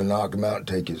might be able to knock him out and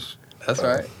take his... That's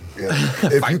right. Yeah.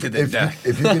 If you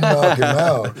can knock him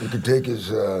out, you can take his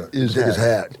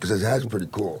hat, because his hat's pretty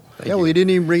cool. Well, he didn't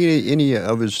even bring any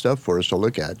of his stuff for us to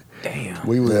look at. Damn.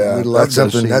 We'd love that's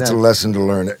something. to see That's that. a lesson to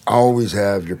learn. Always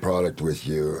have your product with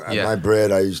you. Yeah. My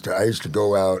bread, I used to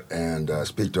go out and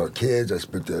speak to our kids. I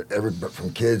speak to everybody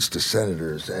from kids to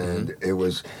senators, and it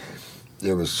was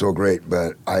so great.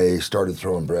 But I started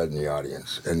throwing bread in the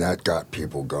audience, and that got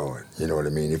people going. You know what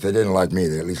I mean? If they didn't like me,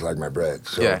 they at least liked my bread.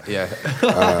 So, Yeah.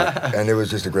 and it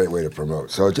was just a great way to promote.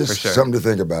 So just something to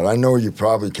think about. I know you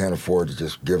probably can't afford to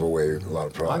just give away a lot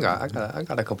of product. I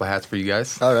got a couple hats for you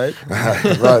guys. All right.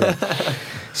 Right.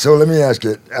 So let me ask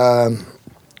you,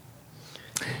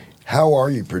 how are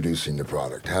you producing the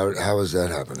product? How is that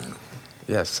happening?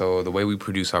 Yeah, so the way we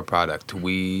produce our product,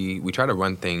 we try to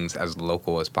run things as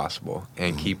local as possible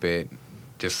and keep it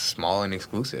just small and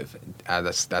exclusive.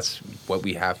 That's what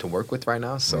we have to work with right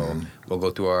now. So we'll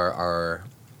go through our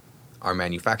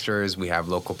manufacturers. We have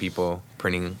local people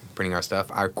printing our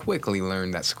stuff. I quickly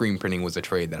learned that screen printing was a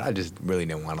trade that I just really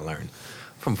didn't want to learn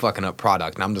from fucking up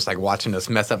product. And I'm just like watching us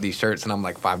mess up these shirts, and I'm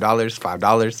like $5,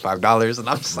 and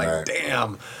I'm just like,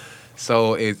 damn.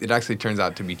 So it actually turns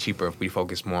out to be cheaper if we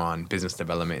focus more on business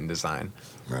development and design,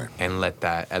 and let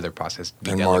that other process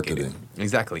be delegated. Marketing.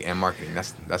 Exactly, and marketing.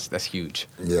 That's huge.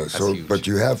 Yeah. That's huge. But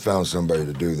you have found somebody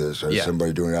to do this. Is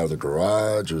somebody doing it out of the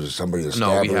garage, or is it somebody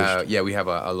established? No, we have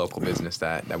a local business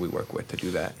that we work with to do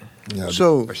that. Yeah.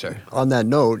 So, for sure. On that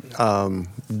note,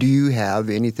 do you have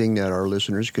anything that our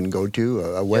listeners can go to,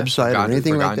 a website or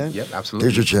anything like that? Yep, absolutely.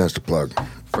 Here's your chance to plug.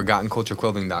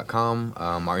 ForgottenCultureClothing.com,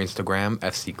 our Instagram,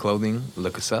 FC Clothing.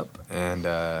 Look us up, and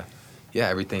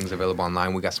everything's available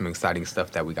online. We got some exciting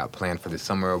stuff that we got planned for this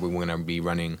summer. We're going to be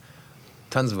running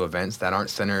tons of events that aren't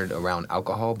centered around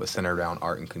alcohol, but centered around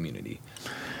art and community.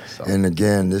 So. And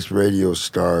again, this radio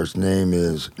star's name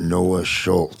is Noah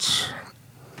Schultz,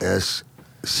 SCHULTZ,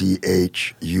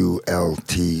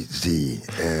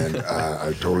 and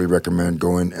I totally recommend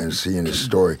going and seeing his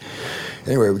story.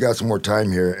 Anyway, we got some more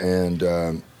time here,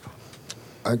 and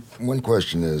one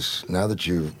question is, now that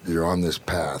you're on this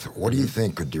path, what do you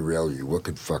think could derail you? What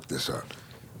could fuck this up?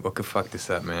 What could fuck this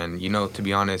up, man? To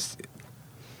be honest,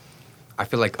 I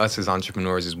feel like us as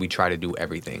entrepreneurs is we try to do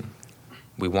everything.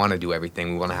 We want to do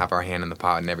everything. We want to have our hand in the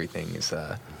pot and everything. It's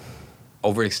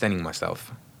overextending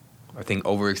myself. I think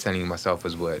overextending myself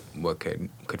is what could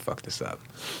fuck this up.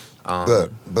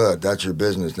 But that's your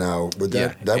business now. Would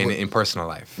in personal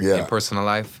life. Yeah. In personal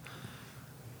life,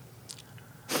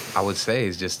 I would say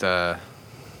is just our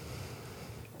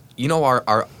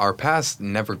past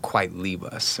never quite leave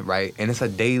us, right? And it's a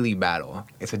daily battle.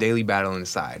 It's a daily battle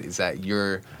inside. Is that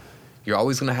you're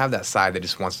always gonna have that side that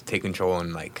just wants to take control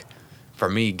and like for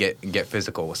me, get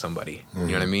physical with somebody. You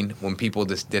know what I mean? When people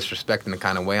just disrespect in the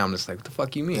kind of way, I'm just like, what the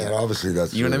fuck you mean? Yeah, obviously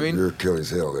that's you know what I mean? Your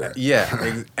Achilles heel there.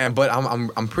 Yeah, but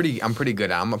I'm pretty good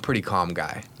at. I'm a pretty calm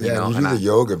guy. Yeah, know? you do the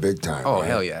yoga big time. Oh,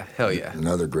 right? hell yeah.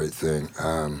 Another great thing.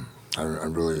 I'm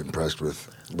really impressed with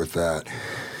that.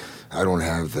 I don't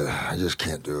have I just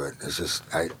can't do it. It's just,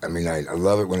 I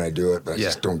love it when I do it, but I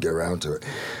just don't get around to it.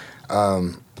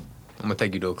 I'm gonna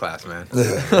take you to a class, man.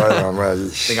 Yeah, right on, right. I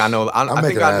think I know. I'm I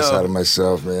making think an I ass know. out of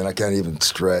myself, man. I can't even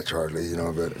stretch hardly,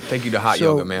 but. Take you to hot So-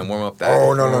 yoga, man. Warm up that.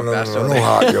 Oh, no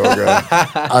hot yoga.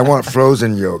 I want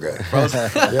frozen yoga.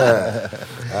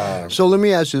 Yeah. So let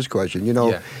me ask this question.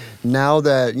 Yeah. Now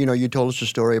that you told us a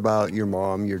story about your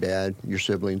mom, your dad, your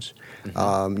siblings.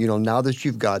 Now that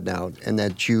you've gotten out and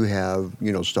that you have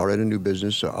started a new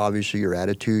business, so obviously your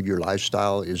attitude, your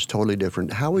lifestyle is totally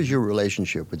different. How is your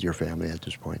relationship with your family at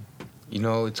this point?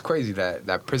 It's crazy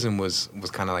that prison was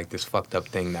kind of like this fucked up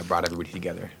thing that brought everybody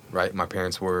together, right? My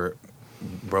parents were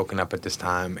broken up at this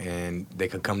time, and they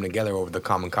could come together over the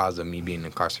common cause of me being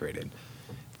incarcerated.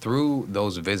 Through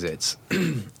those visits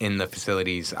in the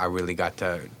facilities, I really got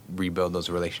to rebuild those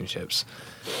relationships.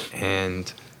 And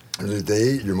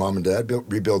Did your mom and dad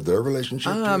rebuild their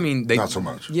relationship? I mean, they not so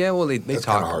much. Yeah, well, they That's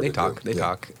kinda talk. hard They to talk. do. They Yeah.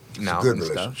 talk now It's a good and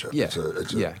relationship. stuff.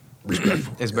 It's Yeah,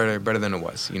 respectful. it's better than it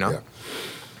was, Yeah.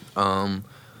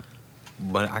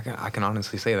 But I can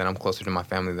honestly say that I'm closer to my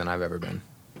family than I've ever been.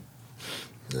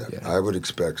 Yeah, Yeah. I would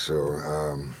expect so.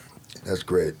 That's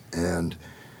great. And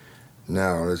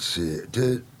now let's see.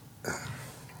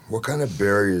 What kind of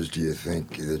barriers do you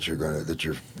think that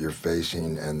you're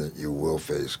facing and that you will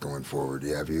face going forward?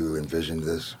 Have you envisioned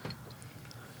this?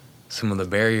 Some of the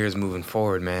barriers moving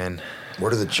forward, man.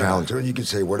 What are the challenges? You could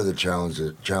say, what are the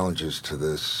challenges to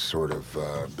this sort of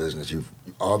business? You've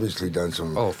obviously done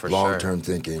some for long-term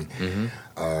thinking. Mm-hmm.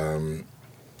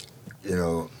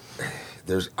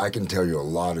 I can tell you a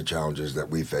lot of challenges that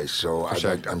we face. So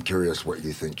I'm curious what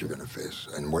you think you're going to face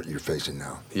and what you're facing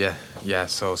now. Yeah.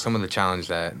 So some of the challenge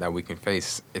that we can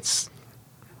face,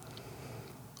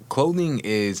 clothing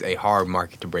is a hard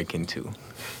market to break into,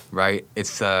 right?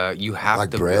 It's you have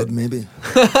like to bread, build, maybe.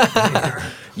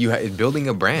 building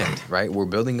a brand, right? We're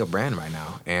building a brand right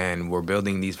now, and we're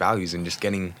building these values and just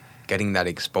getting that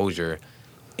exposure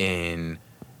in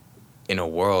a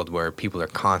world where people are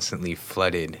constantly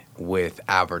flooded with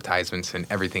advertisements and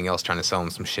everything else trying to sell them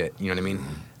some shit. You know what I mean?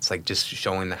 Mm-hmm. It's like just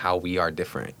showing how we are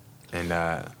different, and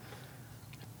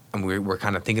we're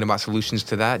kind of thinking about solutions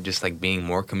to that, just like being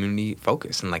more community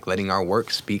focused and like letting our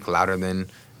work speak louder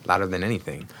than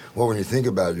anything. Well, when you think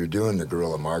about it, you're doing the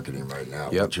guerrilla marketing right now.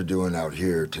 Yep. What you're doing out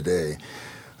here today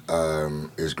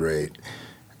is great.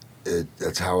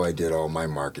 That's how I did all my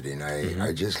marketing.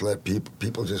 I just let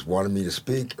people just wanted me to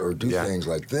speak or do things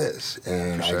like this,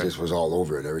 and For sure. I just was all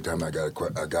over it. Every time I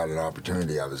got an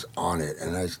opportunity, I was on it,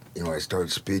 and I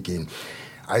started speaking.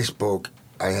 I spoke.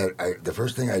 The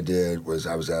first thing I did was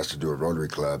I was asked to do a Rotary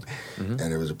Club,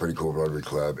 and it was a pretty cool Rotary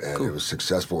Club, and it was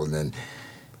successful. And then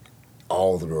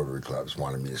all the Rotary Clubs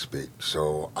wanted me to speak,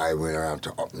 so I went around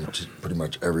to pretty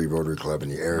much every Rotary Club in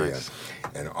the area,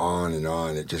 and on.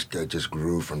 It just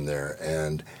grew from there.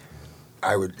 And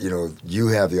I would, you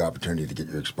have the opportunity to get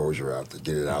your exposure out, to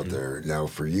get it out there. Now,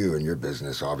 for you and your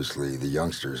business, obviously, the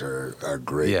youngsters are a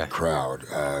great crowd.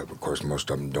 Of course, most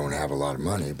of them don't have a lot of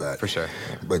money, but For sure.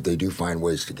 but they do find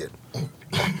ways to get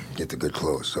the good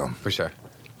clothes. So For sure.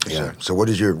 yeah. So what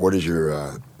is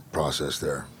your process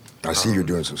there? I see you're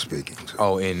doing some speaking. So.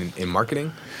 Oh, in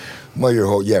marketing? Well, your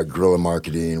whole guerrilla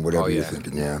marketing, whatever you're yeah.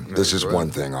 thinking. Yeah, Yeah, this is guerrilla. one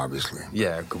thing, obviously.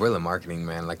 Yeah, guerrilla marketing,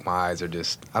 man. Like my eyes are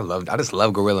just, I just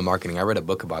love guerrilla marketing. I read a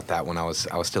book about that when I was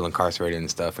still incarcerated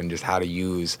and stuff, and just how to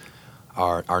use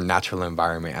our natural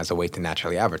environment as a way to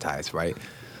naturally advertise, right?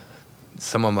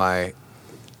 Some of my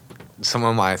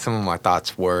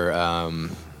thoughts were,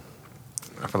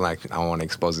 I feel like I don't want to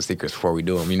expose the secrets before we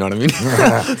do them. You know what I mean?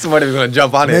 Somebody's gonna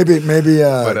jump on it. Maybe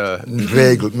But,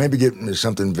 vague. Maybe get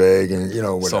something vague and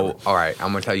whatever. So, all right,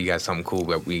 I'm gonna tell you guys something cool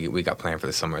that we got planned for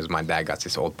the summer. Is my dad got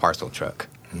this old parcel truck,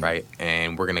 right?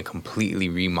 And we're gonna completely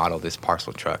remodel this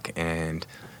parcel truck and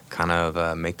kind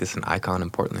of make this an icon in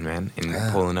Portland, man. And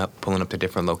pulling up to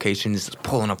different locations,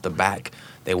 pulling up the back.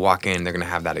 They walk in, they're gonna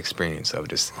have that experience of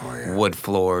just wood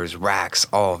floors, racks,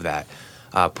 all of that.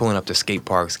 Pulling up to skate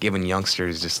parks, giving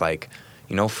youngsters just like,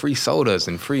 free sodas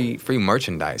and free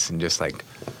merchandise, and just like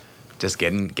just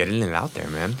getting it out there,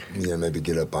 man. Yeah, maybe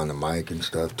get up on the mic and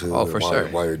stuff too. Oh, for sure.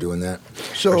 While you're doing that.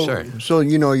 So, For sure. so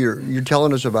you're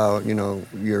telling us about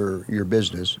your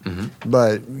business,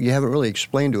 but you haven't really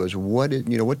explained to us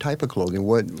what type of clothing,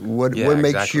 what Yeah, makes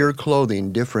exactly. your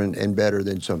clothing different and better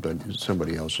than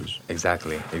somebody else's.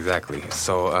 Exactly.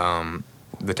 So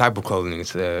the type of clothing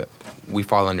is we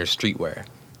fall under streetwear,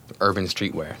 urban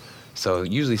streetwear. So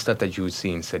usually stuff that you would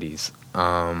see in cities.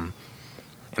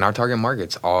 And our target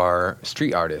markets are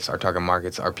street artists. Our target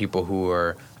markets are people who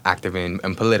are active in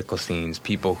political scenes,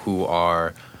 people who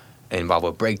are involved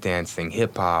with breakdancing,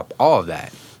 hip hop, all of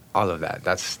that.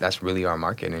 That's really our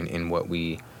market and what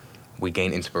we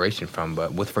gain inspiration from.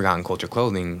 But with Forgotten Culture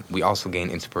Clothing, we also gain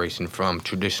inspiration from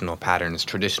traditional patterns,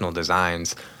 traditional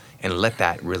designs, and let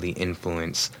that really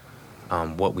influence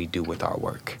what we do with our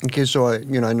work. Okay, so I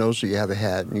noticed that you have a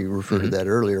hat, and you referred to that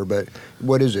earlier. But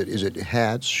what is it? Is it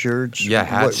hats, shirts? Yeah,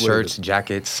 hats, what shirts,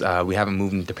 jackets. We haven't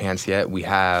moved into pants yet. We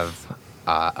have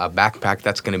a backpack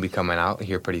that's going to be coming out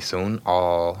here pretty soon,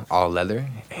 all leather,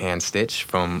 hand stitched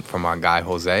from our guy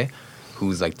Jose,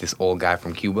 who's like this old guy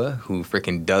from Cuba who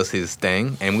freaking does his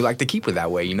thing, and we like to keep it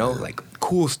that way, like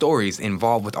cool stories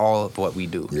involved with all of what we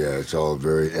do. Yeah, it's all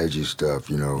very edgy stuff,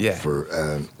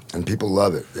 Yeah. And people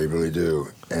love it. They really do.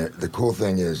 And the cool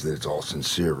thing is that it's all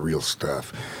sincere, real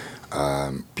stuff.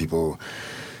 People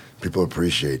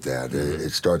appreciate that.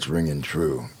 It starts ringing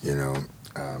true,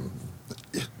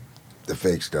 the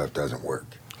fake stuff doesn't work.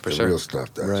 The sure. real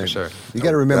stuff does. Right. For sure. You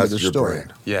got to remember That's the your story.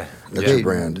 brand. Yeah. That's yeah. your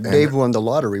brand. And Dave won the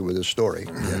lottery with his story. A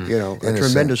In a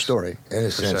tremendous sense. story. In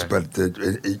a sense, sure. but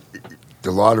the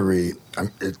lottery,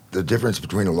 the difference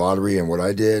between a lottery and what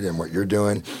I did and what you're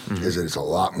doing is that it's a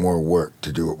lot more work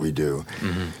to do what we do,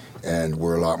 and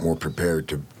we're a lot more prepared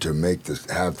to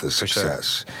have the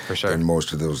success For sure. than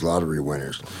most of those lottery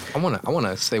winners. I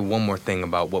wanna say one more thing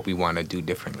about what we want to do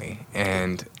differently.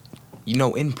 And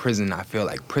in prison, I feel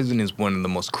like prison is one of the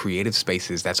most creative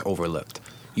spaces that's overlooked.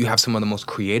 You have some of the most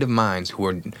creative minds who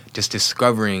are just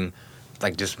discovering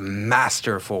like just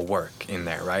masterful work in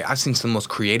there, right? I've seen some of the most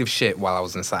creative shit while I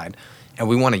was inside, and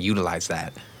we want to utilize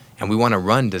that. And we want to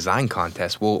run design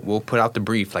contests. We'll put out the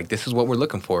brief, like this is what we're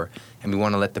looking for, and we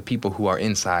want to let the people who are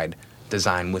inside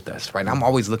design with us, right? I'm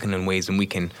always looking in ways and we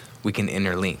can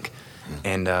interlink.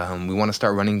 And we want to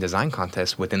start running design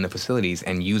contests within the facilities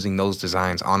and using those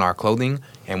designs on our clothing.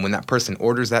 And when that person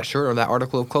orders that shirt or that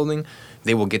article of clothing,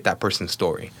 they will get that person's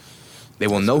story. They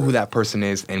will know who that person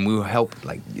is, and we will help.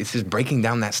 Like, it's just breaking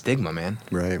down that stigma, man.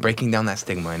 Right. Breaking down that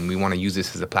stigma, and we want to use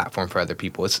this as a platform for other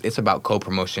people. It's about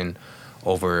co-promotion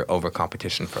over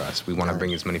competition for us. We want to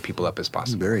bring as many people up as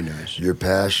possible. Very nice. Your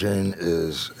passion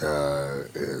is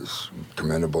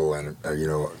commendable and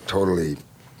totally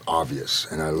obvious,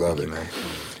 and I love Thank it.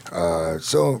 you, man.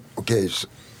 So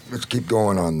let's keep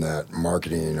going on that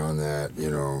marketing, on that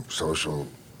social,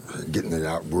 getting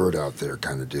the word out there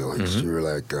kind of deal. You're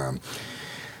like,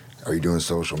 are you doing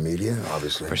social media?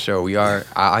 Obviously, For sure, we are.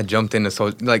 I jumped into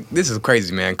this is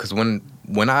crazy, man. Because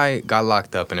when I got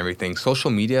locked up and everything,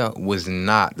 social media was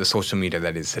not the social media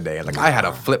that is today. Like I had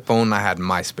a flip phone, I had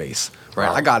MySpace, right?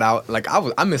 Wow. I got out,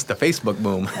 I missed the Facebook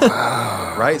boom,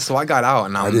 right? So I got out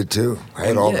and I did too. I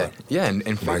had all that. Yeah, and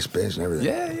MySpace and everything.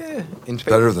 Yeah. And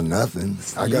Better than nothing.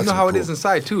 I you got know how it cool. is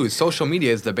inside too. Is social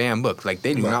media is the banned book. Like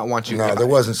they do not want you. No, there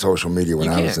wasn't social media when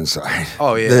You I was can't. inside.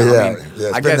 Oh yeah.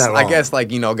 It's I been guess that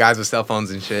long. guys with cell phones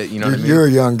and shit. You know what I mean? You're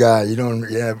a young guy. You don't.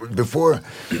 Yeah. Before,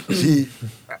 see,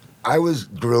 I was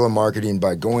guerrilla marketing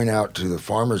by going out to the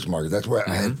farmers market. That's where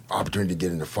I had opportunity to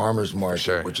get into farmers market,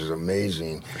 sure. which is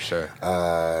amazing. For sure.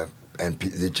 And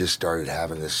it just started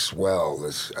having this swell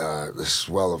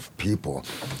of people.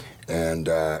 And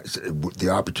the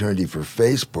opportunity for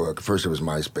Facebook, first it was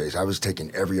MySpace. I was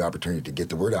taking every opportunity to get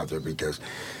the word out there because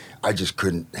I just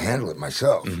couldn't handle it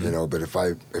myself, But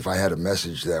if I had a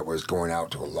message that was going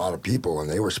out to a lot of people and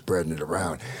they were spreading it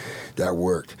around, that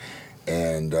worked.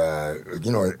 And,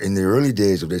 in the early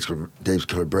days of Dave's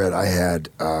Killer Bread, I had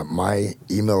my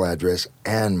email address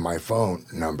and my phone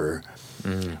number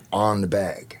on the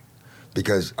bag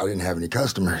because I didn't have any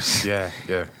customers. Yeah.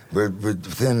 But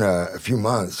within a few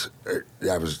months,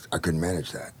 I couldn't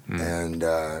manage that. And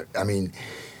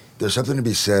there's something to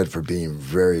be said for being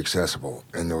very accessible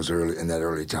in that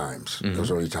early times. Those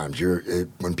early times,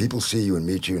 when people see you and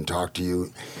meet you and talk to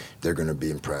you, they're going to be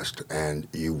impressed, and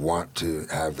you want to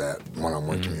have that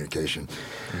one-on-one communication.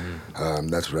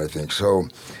 That's what I think. So,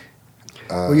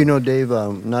 Well, Dave,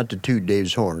 not to toot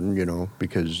Dave's horn,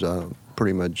 because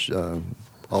pretty much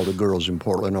all the girls in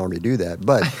Portland already do that.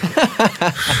 But,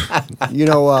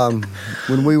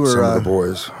 when we were some of the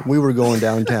boys. we were going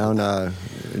downtown,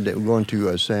 going to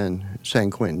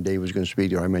San Quentin. Dave was going to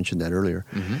speak there. I mentioned that earlier.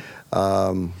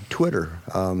 Twitter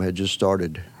had just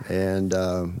started, and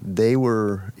they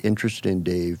were interested in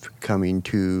Dave coming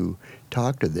to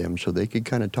talk to them so they could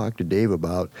kind of talk to Dave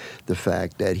about the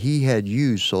fact that he had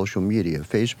used social media,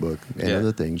 Facebook and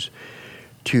other things,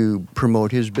 to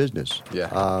promote his business.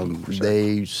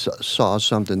 They saw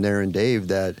something there in Dave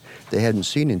that they hadn't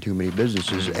seen in too many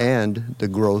businesses, and the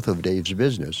growth of Dave's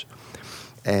business.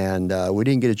 And we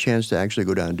didn't get a chance to actually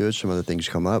go down and do it. Some other things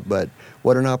come up, but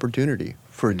what an opportunity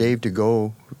for Dave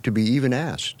to be even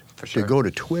asked to go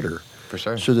to Twitter. For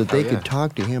sure. So that they could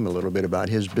talk to him a little bit about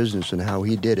his business and how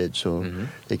he did it, so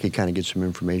they could kind of get some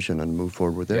information and move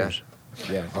forward with theirs.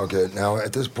 Yeah. Okay. Now,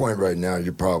 at this point right now,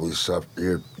 you're probably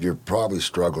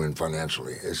struggling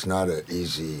financially. It's not an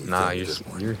easy thing at this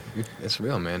point. It's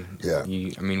real, man. Yeah.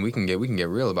 I mean, we can get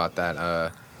real about that.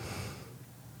 I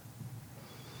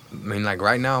mean, like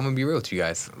right now, I'm gonna be real with you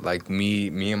guys. Like me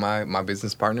and my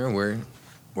business partner,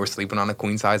 we're sleeping on a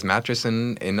queen size mattress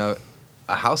in a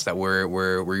house that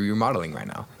we're remodeling right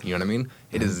now. You know what I mean?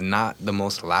 It is not the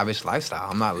most lavish lifestyle.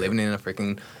 I'm not living in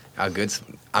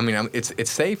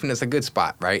it's safe and it's a good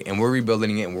spot, right? And we're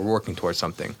rebuilding it and we're working towards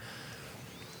something.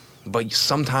 But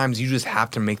sometimes you just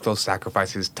have to make those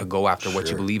sacrifices to go after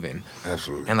what you believe in.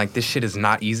 Absolutely. And like this shit is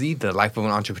not easy. The life of an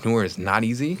entrepreneur is not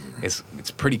easy. It's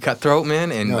pretty cutthroat,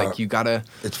 man. And like you gotta.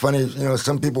 It's funny,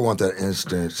 some people want that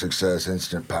instant success,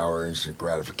 instant power, instant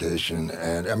gratification,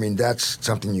 and I mean that's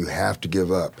something you have to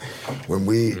give up. When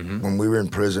we were in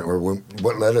prison, or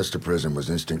what led us to prison was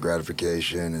instant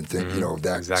gratification and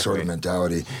that sort of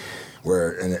mentality,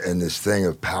 where and this thing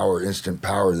of power, instant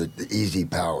power, the easy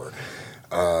power.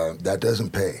 That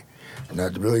doesn't pay. And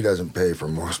that really doesn't pay for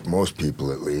most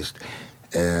people, at least.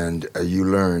 And you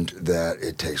learned that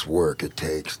it takes work, it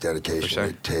takes dedication, sure.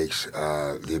 It takes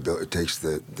the ability, it takes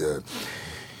the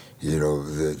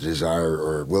desire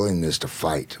or willingness to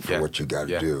fight for what you got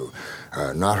to do.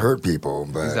 Not hurt people,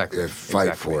 but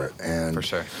fight for it. And for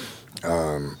sure.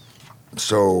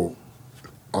 So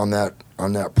on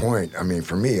that point, I mean,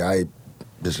 for me,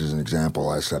 this is an example.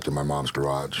 I slept in my mom's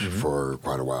garage for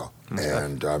quite a while.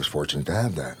 And I was fortunate to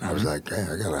have that. I was like, hey,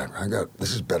 I got.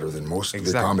 This is better than most of the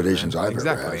accommodations I've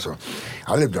ever had. So,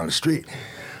 I lived on the street.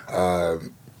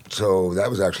 So that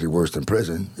was actually worse than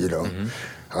prison,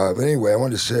 But anyway, I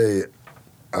wanted to say,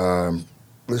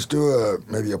 let's do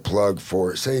maybe a plug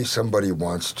for. Say somebody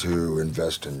wants to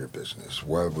invest in your business.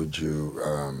 What would you?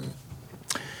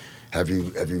 Have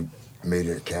you made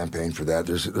a campaign for that?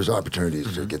 There's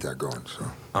opportunities to get that going.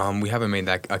 So we haven't made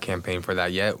a campaign for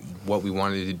that yet. What we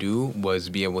wanted to do was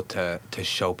be able to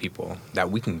show people that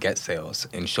we can get sales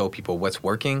and show people what's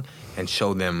working and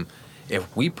show them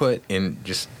if we put in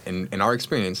our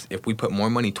experience, if we put more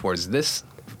money towards this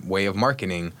way of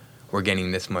marketing, we're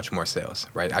getting this much more sales,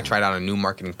 right? I tried out a new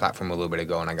marketing platform a little bit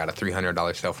ago and I got a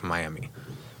 $300 sale from Miami,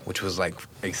 which was like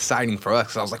exciting for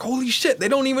us. I was like, holy shit, they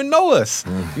don't even know us.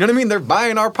 You know what I mean? They're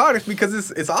buying our product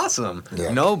because it's awesome,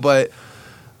 But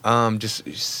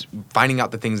just finding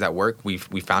out the things that work. We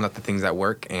found out the things that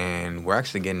work, and we're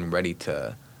actually getting ready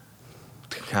to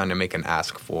kind of make an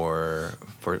ask for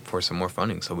some more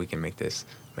funding so we can make this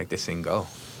thing go.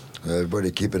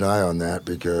 Everybody keep an eye on that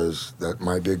because that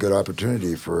might be a good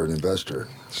opportunity for an investor.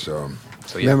 So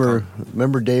yeah,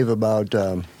 remember Dave about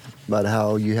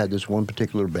how you had this one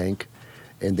particular bank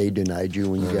and they denied you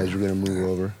when you guys were going to move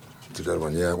over? It's a good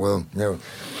one, yeah. Well,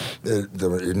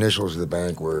 the initials of the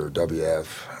bank were WF,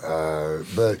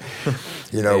 but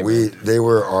they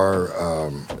were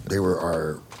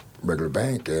our regular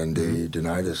bank, and they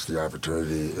denied us the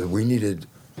opportunity. We needed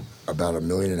about $1.5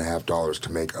 million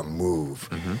to make a move.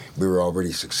 We were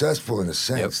already successful in the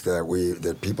sense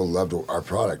that people loved our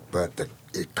product, but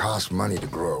it costs money to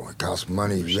grow. It costs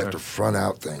money. You have to front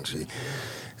out things.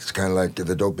 It's kind of like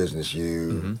the dope business.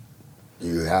 You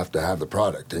have to have the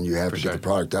product, and you have to get the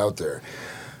product out there.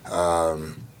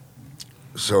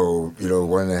 So,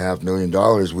 $1.5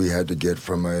 million we had to get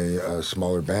from a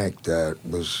smaller bank that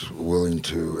was willing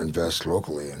to invest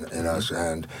locally in us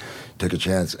and take a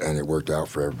chance, and it worked out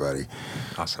for everybody.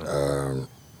 Awesome.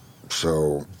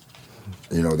 So,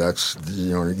 that's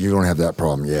you don't have that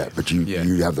problem yet, but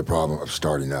you have the problem of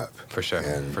starting up. For sure.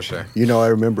 For sure. I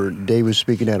remember Dave was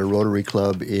speaking at a Rotary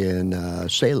Club in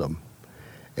Salem.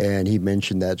 And he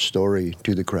mentioned that story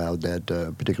to the crowd, that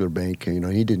particular bank.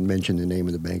 He didn't mention the name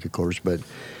of the bank, of course, but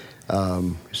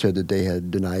said that they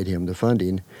had denied him the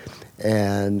funding.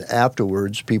 And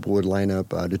afterwards, people would line up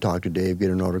to talk to Dave,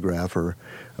 get an autograph, or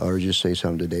just say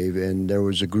something to Dave. And there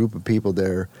was a group of people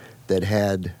there that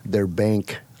had their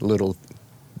bank little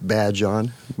badge on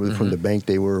from the bank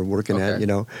they were working at,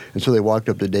 And so they walked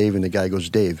up to Dave, and the guy goes,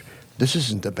 Dave, this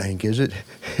isn't the bank, is it?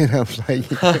 And I was like,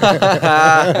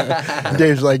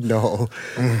 Dave's like, no.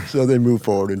 So they moved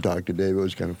forward and talked to Dave. It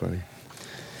was kind of funny.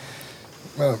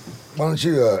 Well, why don't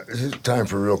you, this is time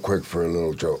for real quick for a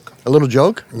little joke. A little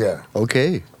joke? Yeah.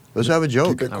 Okay. Let's have a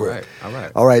joke. Keep it All quick.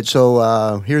 right. All right,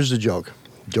 so here's the joke.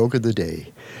 Joke of the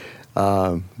day.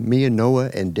 Me and Noah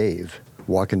and Dave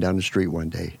walking down the street one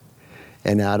day.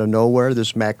 And out of nowhere,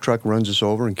 this Mack truck runs us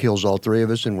over and kills all three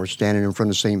of us, and we're standing in front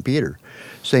of St. Peter.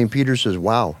 St. Peter says,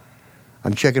 wow,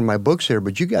 I'm checking my books here,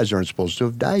 but you guys aren't supposed to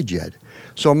have died yet.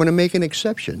 So I'm going to make an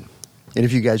exception. And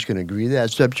if you guys can agree to that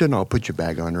exception, I'll put you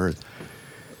back on Earth.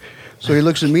 So he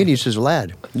looks at me and he says,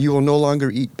 lad, you will no longer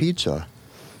eat pizza.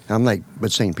 I'm like,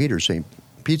 but St. Peter,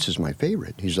 pizza's my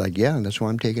favorite. He's like, yeah, and that's why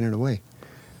I'm taking it away.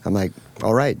 I'm like,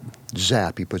 all right,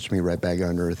 zap. He puts me right back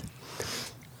on Earth.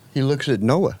 He looks at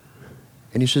Noah,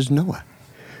 and he says, Noah,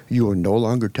 you will no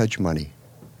longer touch money.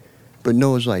 But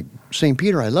Noah's like, St.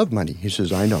 Peter, I love money. He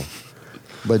says, I know,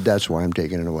 but that's why I'm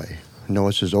taking it away.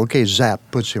 Noah says, okay, zap,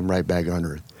 puts him right back on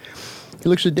Earth. He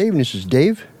looks at Dave, and he says,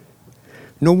 Dave,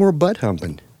 no more butt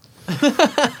humping.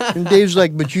 And Dave's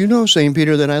like, but you know, St.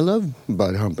 Peter, that I love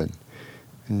butt humping.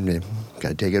 And got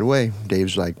to take it away.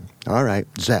 Dave's like, all right,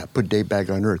 zap, put Dave back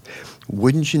on Earth.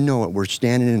 Wouldn't you know it, we're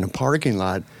standing in a parking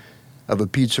lot of a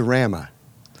Pizzarama.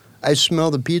 I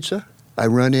smell the pizza. I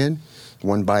run in,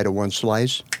 one bite of one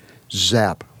slice,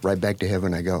 zap, right back to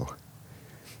heaven I go.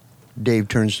 Dave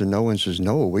turns to Noah and says,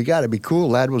 Noah, we got to be cool.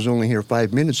 Lad was only here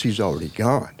 5 minutes. He's already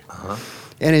gone. Uh-huh.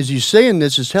 And as he's saying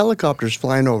this, his helicopter's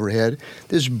flying overhead.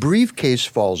 This briefcase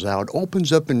falls out,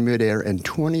 opens up in midair, and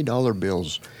 $20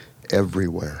 bills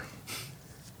everywhere.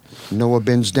 Noah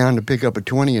bends down to pick up a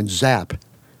 20 and zap,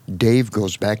 Dave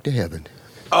goes back to heaven.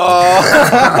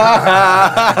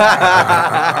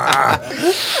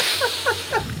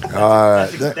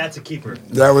 That's a keeper.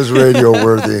 That was radio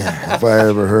worthy if I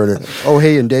ever heard it. Oh,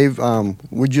 hey, and Dave,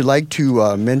 would you like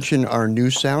to mention our new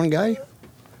sound guy?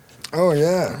 Oh,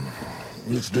 yeah.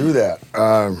 Let's do that.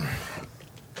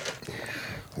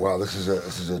 Wow, this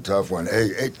is a tough one.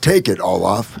 Hey, take it,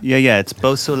 Olaf. Yeah, it's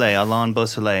Beausoleil, Alain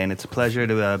Beausoleil, and it's a pleasure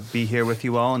to be here with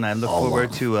you all, and I look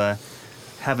forward to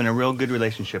having a real good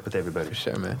relationship with everybody. For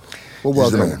sure, man. Well,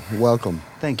 He's the welcome. man. Welcome.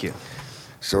 Thank you.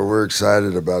 So we're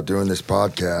excited about doing this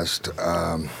podcast.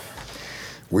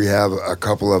 We have a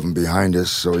couple of them behind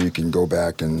us, so you can go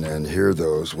back and hear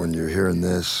those. When you're hearing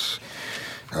this,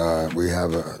 we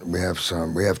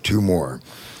have two more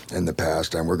in the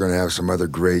past, and we're going to have some other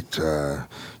great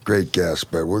guests.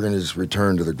 But we're going to just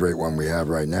return to the great one we have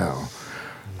right now.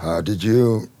 What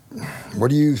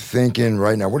are you thinking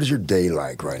right now? What is your day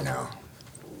like right now?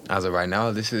 As of right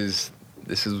now, this is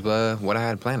what I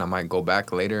had planned. I might go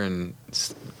back later and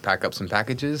pack up some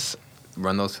packages,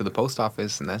 run those to the post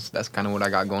office, and that's kind of what I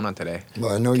got going on today.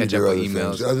 Well, I know Catch you do up other with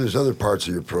emails. things. There's other parts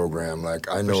of your program. Like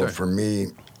I know sure. for me,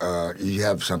 you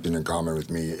have something in common with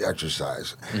me: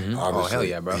 exercise. Mm-hmm. Obviously, Oh, hell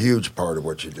yeah, bro. A huge part of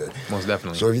what you did. Most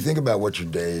definitely. So if you think about what your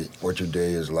day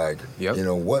is like, Yep. you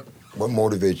know what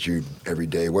motivates you every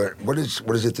day? What is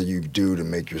it that you do to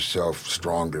make yourself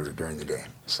stronger during the day?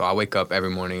 So I wake up every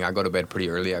morning. I go to bed pretty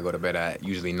early. I go to bed at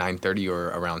usually 9:30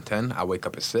 or around 10. I wake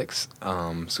up at 6.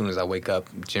 As soon as I wake up,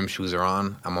 gym shoes are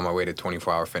on. I'm on my way to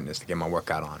 24-hour fitness to get my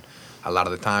workout on. A lot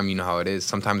of the time, you know how it is.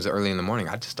 Sometimes early in the morning,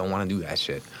 I just don't want to do that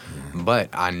shit. Mm-hmm. But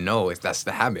I know that's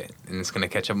the habit, and it's going to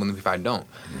catch up with me if I don't.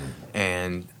 Mm-hmm.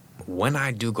 And when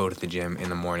I do go to the gym in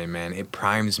the morning, man, it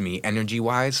primes me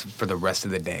energy-wise for the rest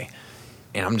of the day.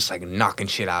 And I'm just like knocking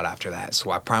shit out after that.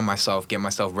 So I prime myself, get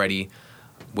myself ready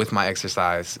with my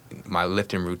exercise, my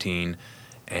lifting routine,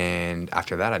 and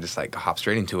after that I just like hop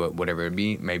straight into it, whatever it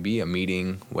be, maybe a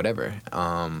meeting, whatever.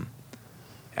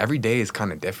 Every day is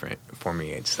kind of different for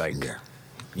me. It's like,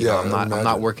 you know, I'm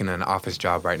not working an office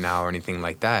job right now or anything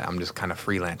like that. I'm just kind of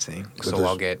freelancing, so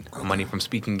I'll get money from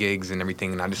speaking gigs and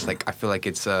everything, and I just like I feel like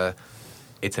it's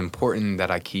important that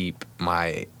I keep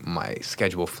my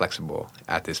schedule flexible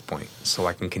at this point, so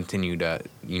I can continue to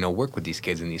work with these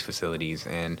kids in these facilities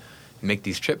and make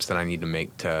these trips that I need to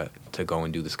make to go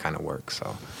and do this kind of work.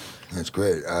 So that's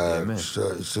great. man.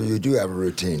 So you do have a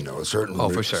routine, though. A certain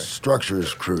for sure. Structure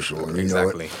is crucial. And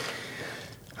exactly.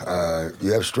 You know it.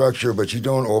 You have structure, but you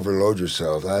don't overload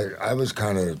yourself. I was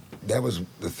kind of that was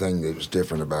the thing that was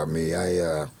different about me.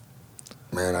 I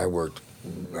worked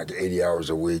like 80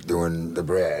 hours a week doing the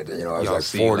bread. You know, I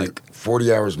was like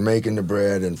 40 hours making the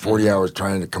bread and 40 hours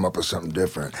trying to come up with something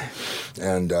different.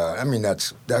 And I mean,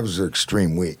 that was an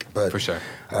extreme week. But for sure.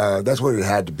 That's what it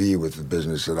had to be with the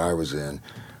business that I was in.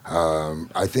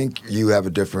 I think you have a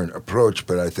different approach,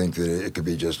 but I think that it could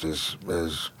be just as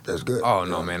good. Oh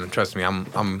no, man! Trust me,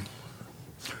 I'm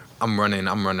I'm running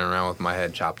around with my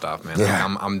head chopped off, man. Yeah.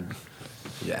 Like, I'm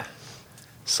yeah.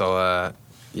 So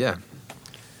yeah.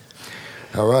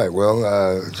 All right.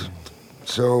 Well,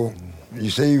 so you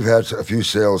say you've had a few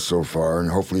sales so far, and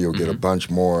hopefully you'll get a bunch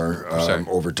more Sure.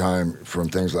 over time from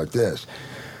things like this.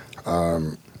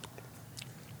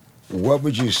 What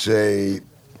would you say?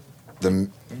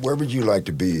 Where would you like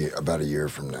to be about a year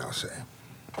from now? Say.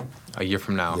 A year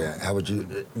from now. Yeah. How would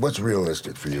you? What's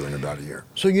realistic for you in about a year?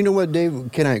 So you know what, Dave?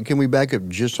 Can we back up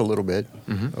just a little bit?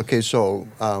 Okay, so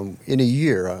in a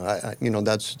year,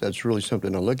 that's really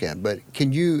something to look at. But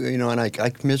can you, and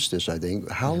I missed this, I think.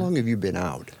 How long have you been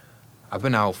out? I've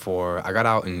been out I got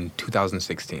out in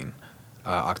 2016.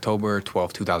 October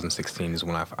 12, 2016 is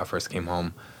when I first came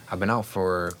home. I've been out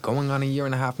for going on a year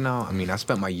and a half now. I mean, I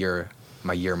spent my year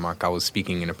mark. I was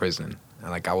speaking in a prison.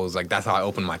 And that's how I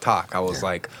opened my talk. I was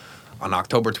like, on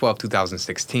October 12,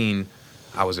 2016,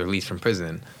 I was released from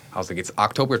prison. I was like, it's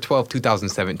October 12,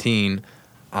 2017,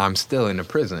 I'm still in a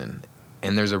prison.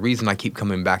 And there's a reason I keep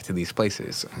coming back to these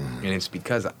places. And it's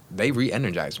because they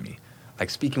re-energize me. Like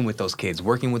speaking with those kids,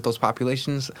 working with those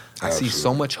populations, I see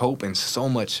so much hope and so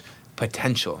much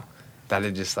potential that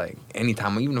it just like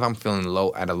anytime, even if I'm feeling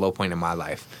at a low point in my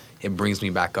life, it brings me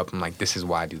back up. I'm like, this is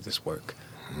why I do this work.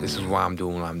 This is why I'm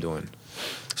doing what I'm doing.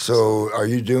 So, are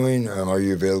you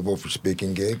available for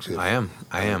speaking gigs? I am.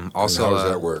 Also, and how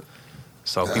does that work?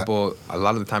 So a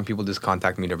lot of the time people just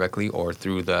contact me directly or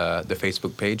through the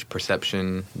Facebook page,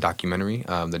 Perception Documentary.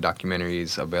 The documentary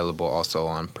is available also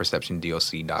on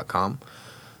perceptiondoc.com.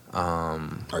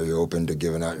 Are you open to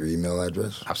giving out your email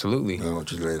address? Absolutely. Why don't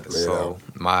you lay it So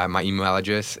out? my email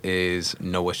address is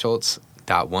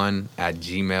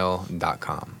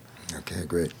noahschultz.1@gmail.com. Okay,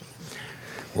 great.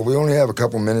 Well, we only have a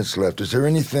couple minutes left. Is there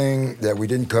anything that we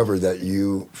didn't cover that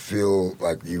you feel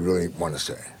like you really want to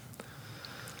say?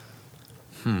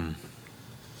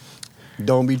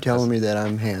 Don't be telling me that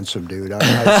I'm handsome, dude. You're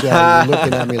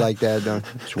looking at me like that.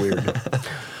 It's weird.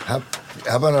 How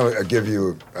about I give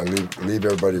you, leave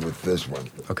everybody with this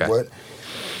one. Okay.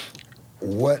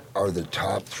 What are the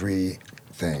top 3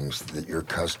 things that your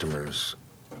customers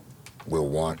will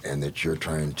want and that you're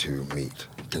trying to meet?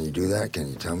 Can you do that? Can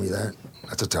you tell me that?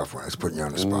 That's a tough one. It's putting you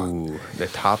on the spot. Ooh, the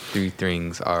top 3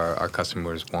 things our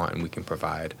customers want and we can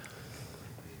provide.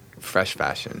 Fresh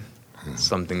fashion.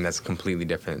 Something that's completely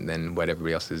different than what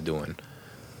everybody else is doing.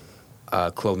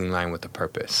 A clothing line with a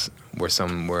purpose. We're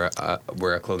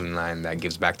a clothing line that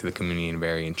gives back to the community and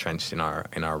very entrenched in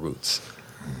our roots.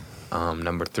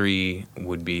 Number 3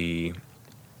 would be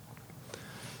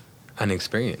an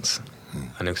experience.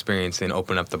 An experience in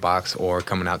open up the box or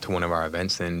coming out to one of our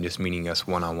events and just meeting us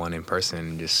one-on-one in person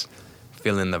and just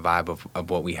feeling the vibe of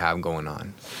what we have going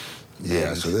on. Yeah,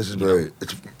 And, so this is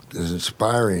it's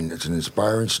inspiring. It's an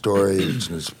inspiring story. It's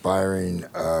an inspiring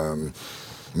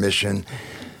mission.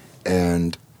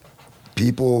 And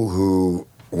people who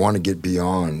want to get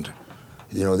beyond,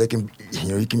 they can,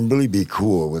 you can really be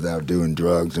cool without doing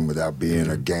drugs and without being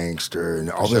a gangster and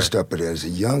all this stuff. But as a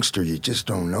youngster, you just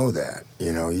don't know that.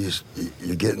 You're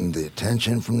getting the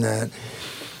attention from that.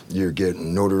 You're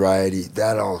getting notoriety.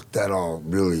 That all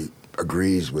really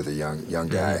agrees with a young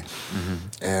guy.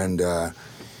 And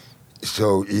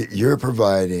so you're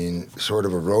providing sort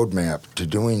of a roadmap to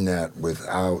doing that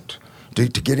without, to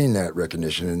getting that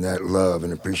recognition and that love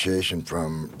and appreciation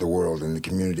from the world and the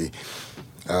community.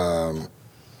 And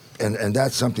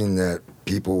that's something that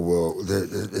people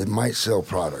it might sell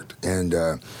product, and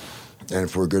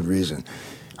for a good reason.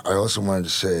 I also wanted to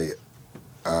say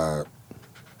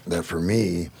that for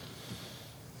me,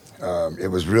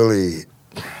 it was really,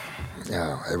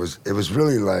 it was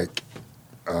really like,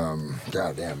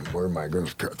 God damn, where am I going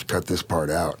to cut this part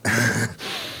out?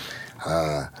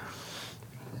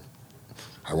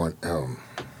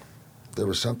 There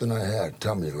was something I had.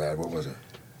 Tell me, lad, what was it?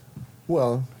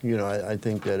 Well, I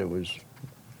think that it was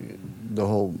the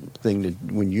whole thing that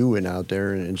when you went out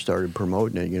there and started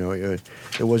promoting it,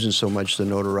 it wasn't so much the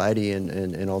notoriety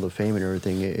and all the fame and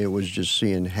everything. It was just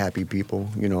seeing happy people,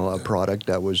 a product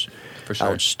that was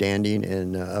outstanding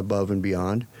and above and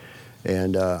beyond.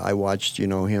 And I watched,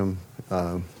 him,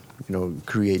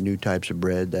 create new types of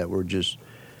bread that were just,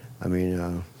 I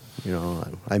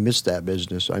missed that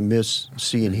business. I miss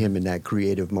seeing him in that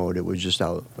creative mode. It was just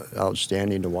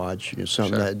outstanding to watch.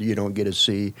 Something that you don't get to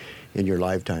see in your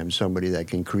lifetime. Somebody that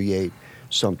can create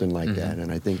something like that.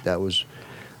 And I think that was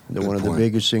one of the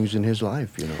biggest things in his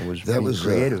life. Was being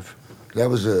creative. That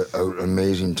was an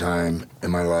amazing time in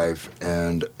my life,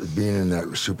 and being in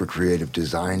that super creative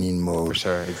designing mode. For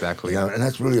sure, exactly. And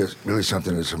that's really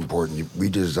something that's important. We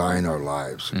design our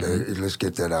lives. Let's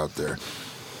get that out there.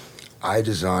 I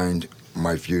designed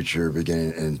my future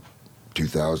beginning in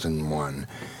 2001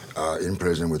 in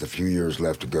prison with a few years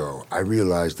left to go. I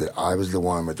realized that I was the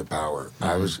one with the power.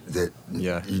 I was that.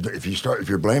 Yeah. If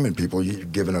you're blaming people, you're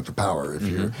giving up the power. If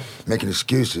you're making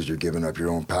excuses, you're giving up your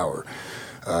own power.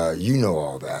 You know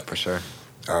all that. For sure.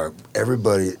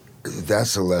 Everybody,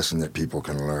 that's a lesson that people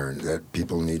can learn, that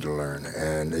people need to learn,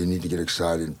 and they need to get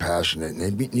excited and passionate, and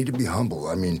they need to be humble.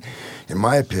 I mean, in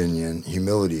my opinion,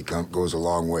 humility goes a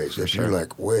long way. So if you're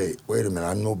like, wait a minute,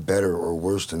 I'm no better or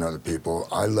worse than other people.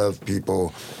 I love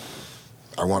people.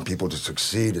 I want people to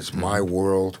succeed. It's my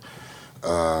world.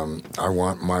 I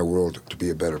want my world to be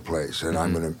a better place, and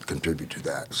I'm going to contribute to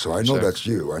that. So I know that's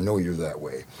you. I know you're that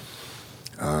way.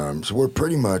 So we're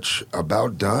pretty much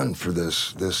about done for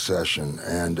this session,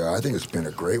 and I think it's been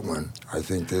a great one. I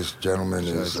think this gentleman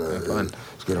is going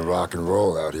to rock and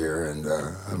roll out here, and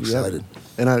I'm excited.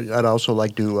 And I'd also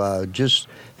like to just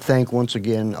thank once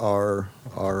again our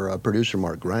producer,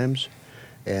 Mark Grimes,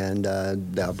 and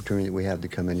the opportunity that we have to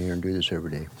come in here and do this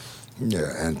every day.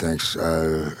 Yeah, and thanks.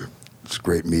 It's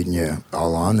great meeting you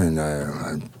all on, and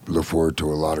I look forward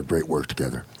to a lot of great work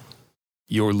together.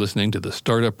 You're listening to the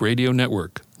Startup Radio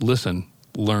Network. Listen,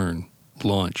 learn,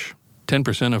 launch.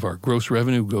 10% of our gross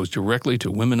revenue goes directly to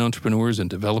women entrepreneurs in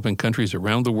developing countries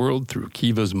around the world through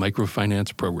Kiva's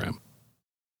microfinance program.